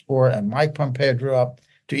Trump asked for and Mike Pompeo drew up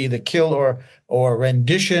to either kill or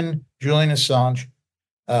rendition Julian Assange.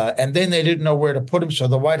 And then they didn't know where to put him. So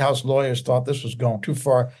the White House lawyers thought this was going too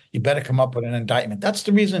far. You better come up with an indictment. That's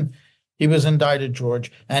the reason he was indicted,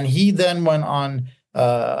 George. And he then went on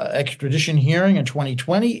extradition hearing in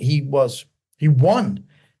 2020. He won.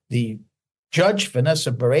 The judge,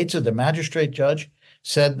 Vanessa Barreza, the magistrate judge,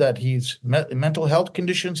 said that his mental health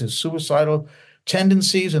conditions, his suicidal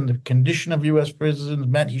tendencies, and the condition of U.S. prisons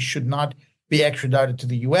meant he should not be extradited to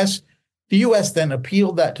the U.S. The U.S. then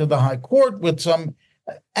appealed that to the High Court with some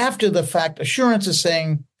after-the-fact assurances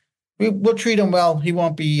saying, we'll treat him well. He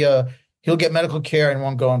won't be. He'll get medical care and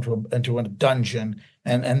won't go into a dungeon.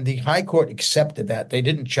 And the High Court accepted that. They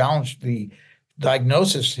didn't challenge the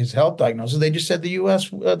diagnosis, his health diagnosis. They just said the U.S.,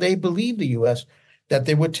 they believed the U.S. that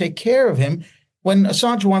they would take care of him. When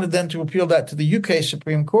Assange wanted then to appeal that to the U.K.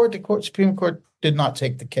 Supreme Court, the Supreme Court did not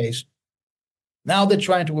take the case. Now they're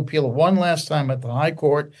trying to appeal it one last time at the High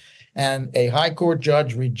Court, and a High Court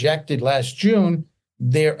judge rejected last June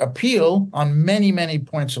their appeal on many, many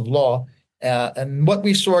points of law. And what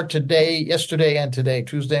we saw yesterday and today,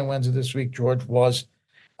 Tuesday and Wednesday this week, George, was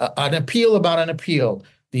an appeal about an appeal.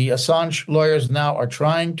 The Assange lawyers now are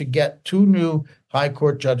trying to get two new High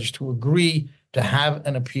Court judges to agree to have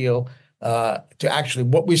an appeal.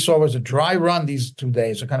 What we saw was a dry run these 2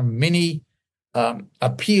 days, a kind of mini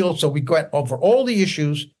appeal. So we went over all the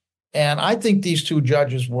issues. And I think these two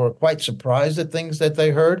judges were quite surprised at things that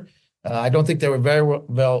they heard. I don't think they were very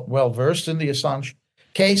well versed in the Assange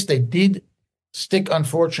case. They did stick,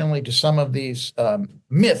 unfortunately, to some of these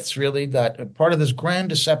myths, really, that part of this grand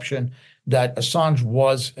deception that Assange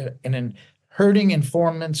was hurting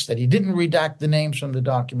informants, that he didn't redact the names from the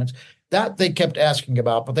documents. That they kept asking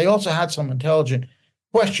about. But they also had some intelligent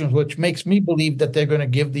questions, which makes me believe that they're going to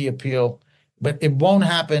give the appeal. But it won't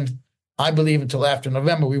happen, I believe, until after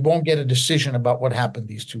November. We won't get a decision about what happened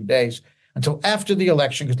these 2 days until after the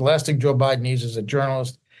election, because the last thing Joe Biden needs is a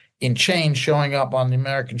journalist in chains showing up on the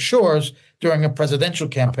American shores during a presidential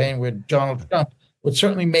campaign where Donald Trump would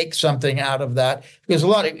certainly make something out of that, because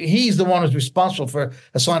he's the one who's responsible for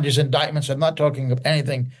Assange's indictments. I'm not talking of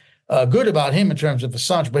anything good about him in terms of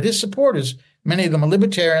Assange, but his supporters, many of them are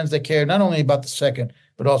libertarians. They care not only about the Second,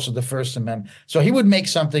 but also the First Amendment. So he would make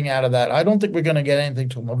something out of that. I don't think we're going to get anything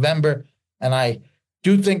till November. And I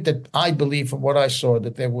do think that I believe from what I saw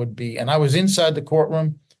that there would be. And I was inside the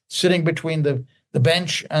courtroom, sitting between the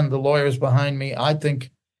bench and the lawyers behind me. I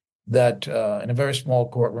think that in a very small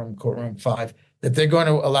courtroom 5, that they're going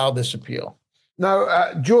to allow this appeal.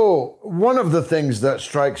 Now, Joe, one of the things that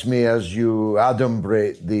strikes me as you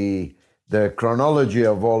adumbrate the chronology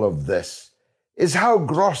of all of this is how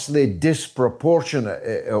grossly disproportionate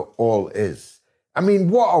it all is. I mean,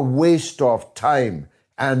 what a waste of time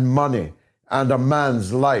and money and a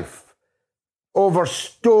man's life over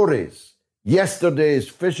stories. Yesterday's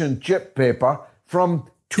fish and chip paper from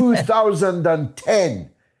 2010,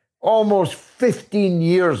 almost 15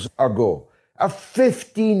 years ago. A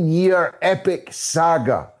 15-year epic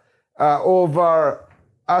saga over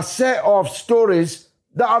a set of stories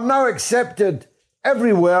that are now accepted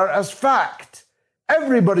everywhere as fact.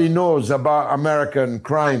 Everybody knows about American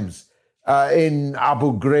crimes in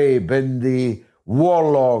Abu Ghraib, in the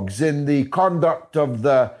war logs, in the conduct of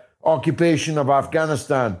the occupation of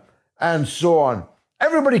Afghanistan, and so on.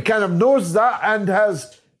 Everybody kind of knows that and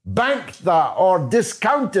has banked that or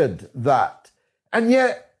discounted that. And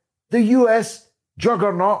yet the US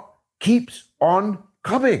juggernaut keeps on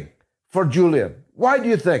coming for Julian. Why do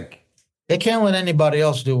you think? They can't let anybody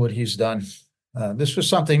else do what he's done. This was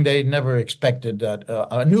something they never expected, that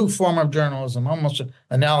a new form of journalism, almost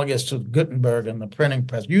analogous to Gutenberg and the printing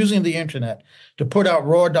press, using the internet to put out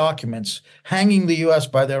raw documents, hanging the U.S.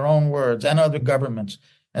 by their own words and other governments.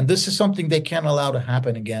 And this is something they can't allow to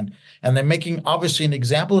happen again. And they're making, obviously, an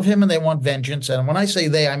example of him, and they want vengeance. And when I say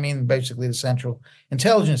they, I mean basically the Central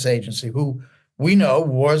Intelligence Agency, who we know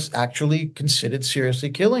was actually considered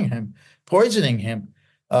seriously killing him, poisoning him,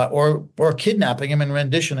 or kidnapping him and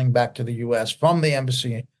renditioning back to the U.S. from the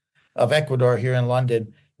embassy of Ecuador here in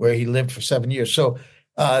London, where he lived for 7 years. So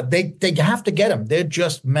they have to get him. They're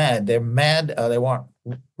just mad. They're mad. They want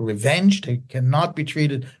revenge. They cannot be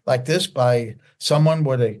treated like this by someone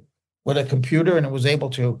with a computer and was able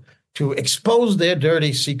to expose their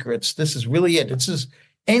dirty secrets. This is really it. This is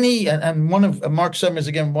and one of Mark Summers,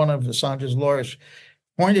 again, one of Assange's lawyers,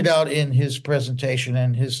 pointed out in his presentation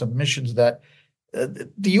and his submissions that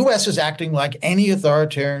the U.S. is acting like any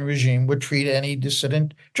authoritarian regime would treat any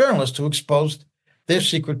dissident journalist who exposed their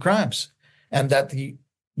secret crimes, and that the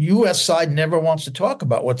U.S. side never wants to talk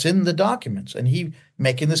about what's in the documents. And he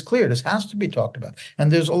making this clear. This has to be talked about.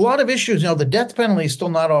 And there's a lot of issues. The death penalty is still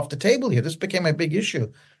not off the table here. This became a big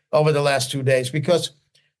issue over the last 2 days because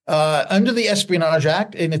under the Espionage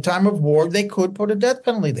Act, in a time of war, they could put a death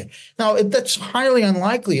penalty there. Now, that's highly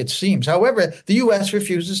unlikely, it seems. However, the U.S.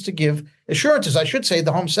 refuses to give assurances. I should say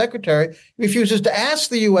the Home Secretary refuses to ask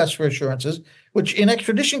the U.S. for assurances, which in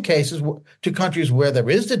extradition cases to countries where there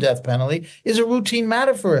is the death penalty is a routine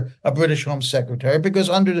matter for a British Home Secretary, because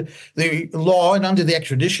under the law and under the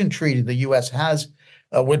extradition treaty the U.S. has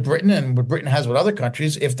with Britain and what Britain has with other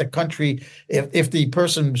countries, if the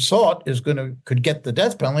person sought could get the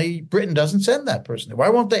death penalty, Britain doesn't send that person there. Why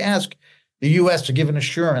won't they ask the U.S. to give an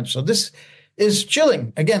assurance? So this is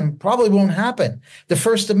chilling. Again, probably won't happen. The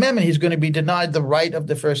First Amendment, he's going to be denied the right of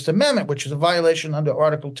the First Amendment, which is a violation under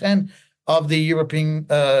Article 10 of the European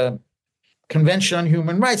Convention on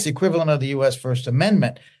Human Rights, the equivalent of the U.S. First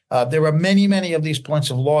Amendment. There are many, many of these points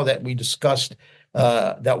of law that we discussed,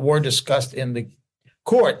 that were discussed in the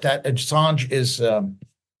court, that Assange is,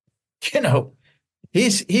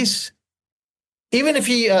 he's even if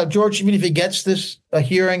he, George, even if he gets this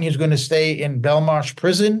hearing, he's going to stay in Belmarsh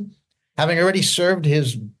prison, having already served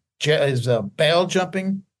his bail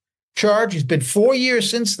jumping charge. He's been 4 years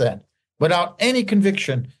since then without any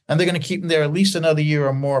conviction, and they're going to keep him there at least another year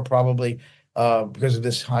or more, probably, because of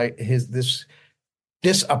this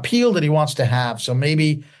appeal that he wants to have. So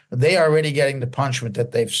maybe they are already getting the punishment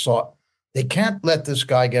that they've sought. They can't let this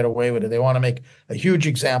guy get away with it. They want to make a huge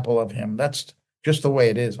example of him. That's just the way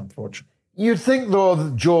it is, unfortunately. You think,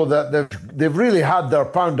 though, Joe, that they've really had their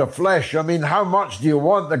pound of flesh. I mean, how much do you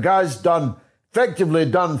want? The guy's effectively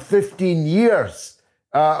done 15 years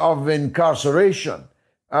of incarceration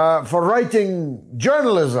for writing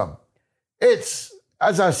journalism. It's,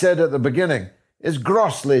 as I said at the beginning, is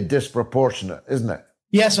grossly disproportionate, isn't it?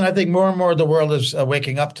 Yes, and I think more and more the world is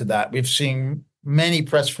waking up to that. We've seen many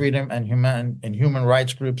press freedom and human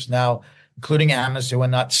rights groups now, including Amnesty, who are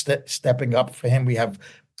not stepping up for him. We have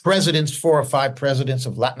presidents, 4 or 5 presidents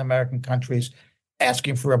of Latin American countries,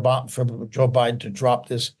 asking for Joe Biden to drop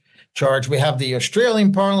this charge. We have the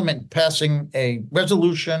Australian Parliament passing a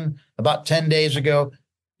resolution about 10 days ago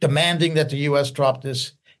demanding that the U.S. drop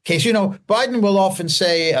this case. Biden will often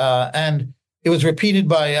say, and it was repeated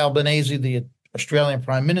by Albanese, the Australian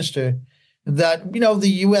Prime Minister, that, the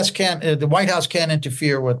U.S. the White House can't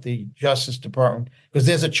interfere with the Justice Department because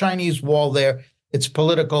there's a Chinese wall there. It's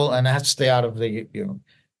political and it has to stay out of the,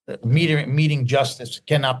 meeting justice. It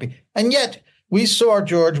cannot be. And yet we saw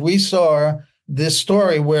this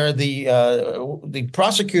story where the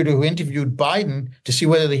prosecutor who interviewed Biden to see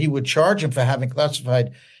whether he would charge him for having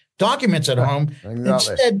classified documents at home,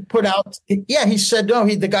 instead put out, he said, no,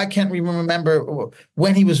 the guy can't even remember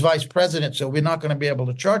when he was vice president, so we're not going to be able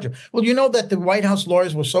to charge him. Well, you know that the White House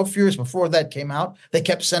lawyers were so furious before that came out, they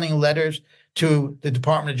kept sending letters to the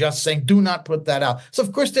Department of Justice saying, do not put that out. So,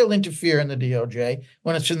 of course, they'll interfere in the DOJ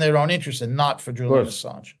when it's in their own interest and not for Julian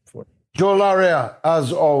Assange. Joe Laria,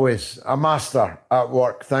 as always, a master at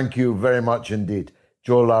work. Thank you very much indeed.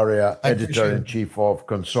 Joe Laria, Editor-in-Chief of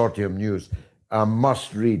Consortium News. A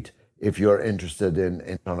must read if you're interested in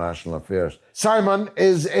international affairs. Simon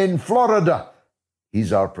is in Florida.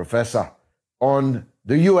 He's our professor on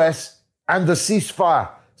the US and the ceasefire.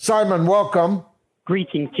 Simon, welcome.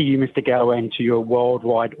 Greetings to you, Mr. Galloway, and to your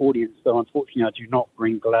worldwide audience. So unfortunately, I do not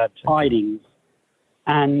bring glad tidings.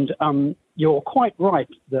 And you're quite right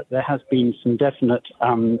that there has been some definite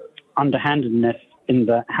underhandedness in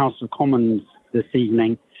the House of Commons this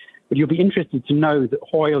evening. But you'll be interested to know that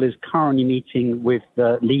Hoyle is currently meeting with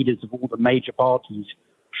the leaders of all the major parties,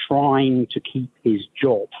 trying to keep his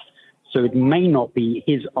job. So it may not be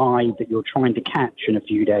his eye that you're trying to catch in a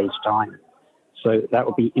few days' time. So that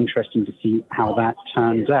will be interesting to see how that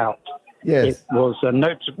turns out. Yes. It was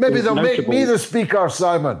notable. Maybe they'll make me the speaker,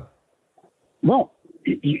 Simon. Well,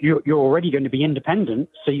 you're already going to be independent,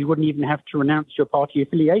 so you wouldn't even have to announce your party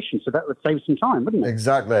affiliation. So that would save some time, wouldn't it?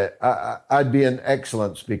 Exactly. I'd be an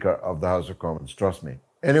excellent Speaker of the House of Commons, trust me.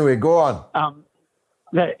 Anyway, go on.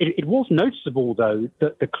 It was noticeable, though,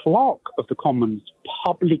 that the clerk of the Commons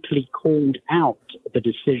publicly called out the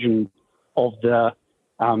decision of the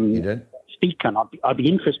Speaker. And I'd be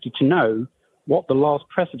interested to know what the last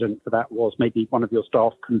precedent for that was. Maybe one of your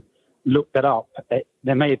staff can look that up.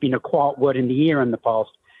 There may have been a quiet word in the ear in the past,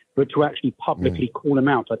 but to actually publicly call him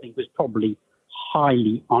out, I think was probably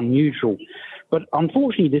highly unusual. But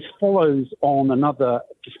unfortunately, this follows on another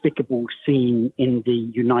despicable scene in the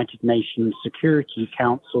United Nations Security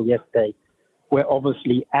Council yesterday, where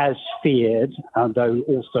obviously, as feared, though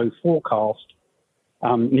also forecast,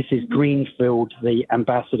 Mrs. Greenfield, the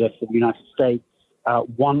ambassador for the United States,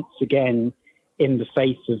 once again, in the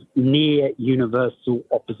face of near universal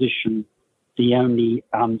opposition, the only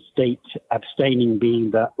state abstaining being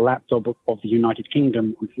the lapdog of the United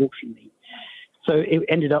Kingdom, unfortunately. So it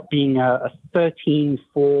ended up being a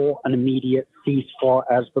 13-4, an immediate ceasefire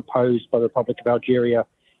as proposed by the Republic of Algeria,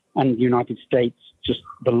 and the United States just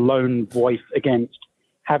the lone voice against,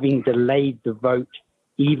 having delayed the vote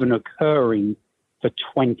even occurring for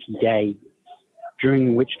 20 days,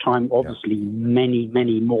 during which time, obviously, many,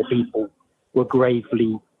 many more people were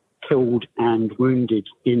gravely killed and wounded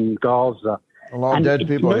in Gaza. A lot of dead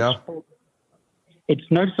people, It's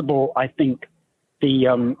noticeable, I think,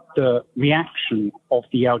 the reaction of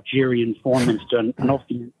the Algerian foreign minister and of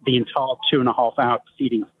the entire 2.5-hour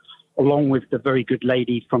proceedings, along with the very good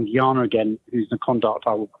lady from Guyana again, whose conduct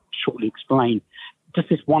I will shortly explain. Just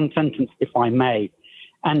this one sentence, if I may.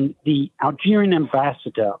 And the Algerian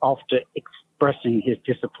ambassador, after expressing his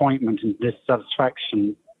disappointment and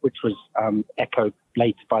dissatisfaction, which was echoed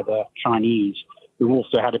later by the Chinese, who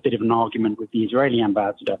also had a bit of an argument with the Israeli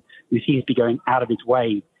ambassador, who seems to be going out of his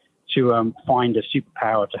way to find a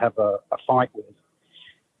superpower to have a fight with.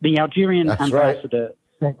 The Algerian ambassador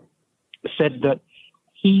said that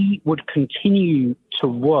he would continue to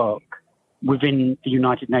work within the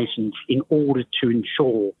United Nations in order to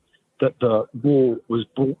ensure that the war was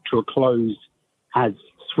brought to a close as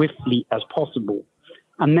swiftly as possible.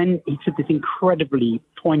 And then he said this incredibly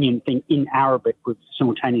poignant thing in Arabic with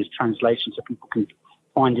simultaneous translation, so people can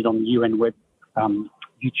find it on the UN web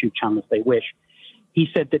YouTube channel if they wish. He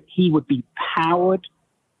said that he would be powered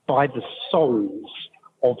by the souls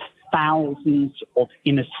of thousands of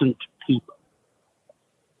innocent people.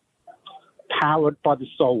 Powered by the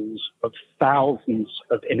souls of thousands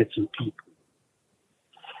of innocent people.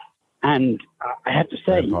 And I have to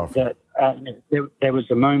say that there was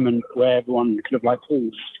a moment where everyone kind of like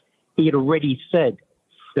paused. He had already said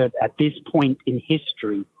that at this point in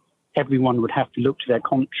history, everyone would have to look to their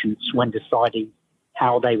conscience when deciding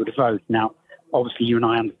how they would vote. Now, obviously, you and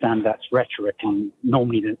I understand that's rhetoric, and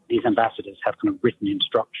normally these ambassadors have kind of written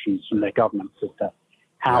instructions from their governments as to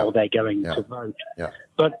how they're going to vote.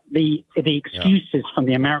 But the excuses from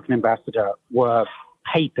the American ambassador were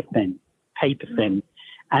paper thin.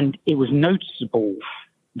 And it was noticeable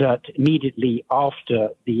that immediately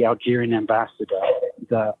after the Algerian ambassador,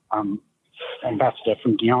 the ambassador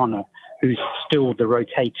from Guyana, who's still the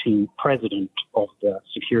rotating president of the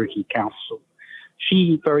Security Council,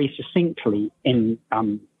 she very succinctly, in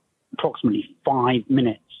approximately 5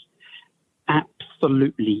 minutes,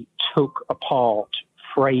 absolutely took apart,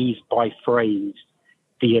 phrase by phrase,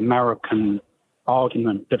 the American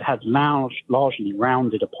argument that had largely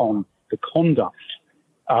rounded upon the conduct,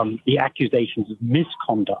 the accusations of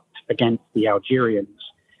misconduct against the Algerians,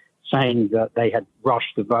 saying that they had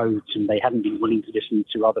rushed the vote and they hadn't been willing to listen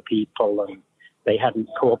to other people and they hadn't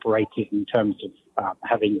cooperated in terms of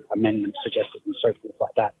having amendments suggested and so forth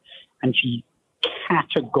like that. And she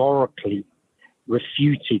categorically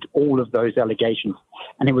refuted all of those allegations.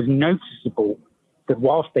 And it was noticeable that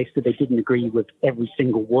whilst they said they didn't agree with every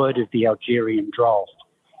single word of the Algerian draft,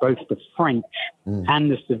 both the French and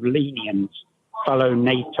the civilians, fellow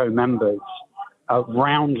NATO members,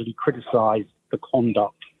 roundly criticized the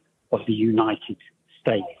conduct of the United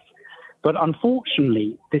States. But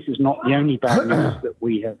unfortunately, this is not the only bad news that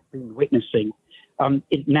we have been witnessing.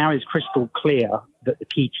 It now is crystal clear that the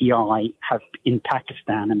PTI have in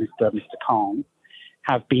Pakistan and Mr. Khan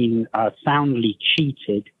have been soundly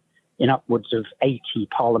cheated in upwards of 80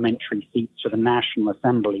 parliamentary seats for the National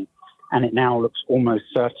Assembly. And it now looks almost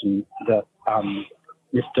certain that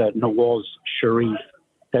Mr. Nawaz Sharif,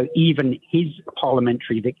 though even his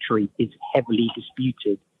parliamentary victory is heavily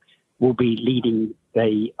disputed, will be leading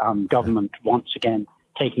the government once again,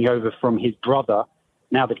 taking over from his brother,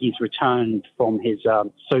 now that he's returned from his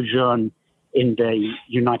sojourn in the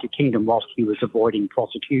United Kingdom whilst he was avoiding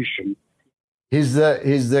prosecution. He's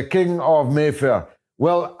the king of Mayfair.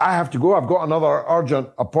 Well, I have to go. I've got another urgent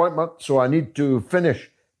appointment, so I need to finish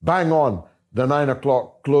bang on the 9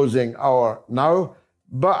 o'clock closing hour now.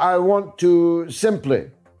 But I want to simply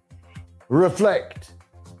reflect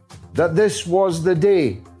that this was the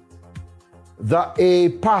day that a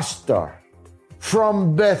pastor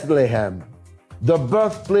from Bethlehem, the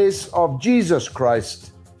birthplace of Jesus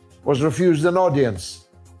Christ, was refused an audience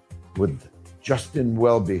with Justin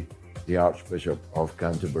Welby, the Archbishop of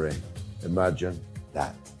Canterbury. Imagine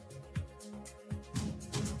that.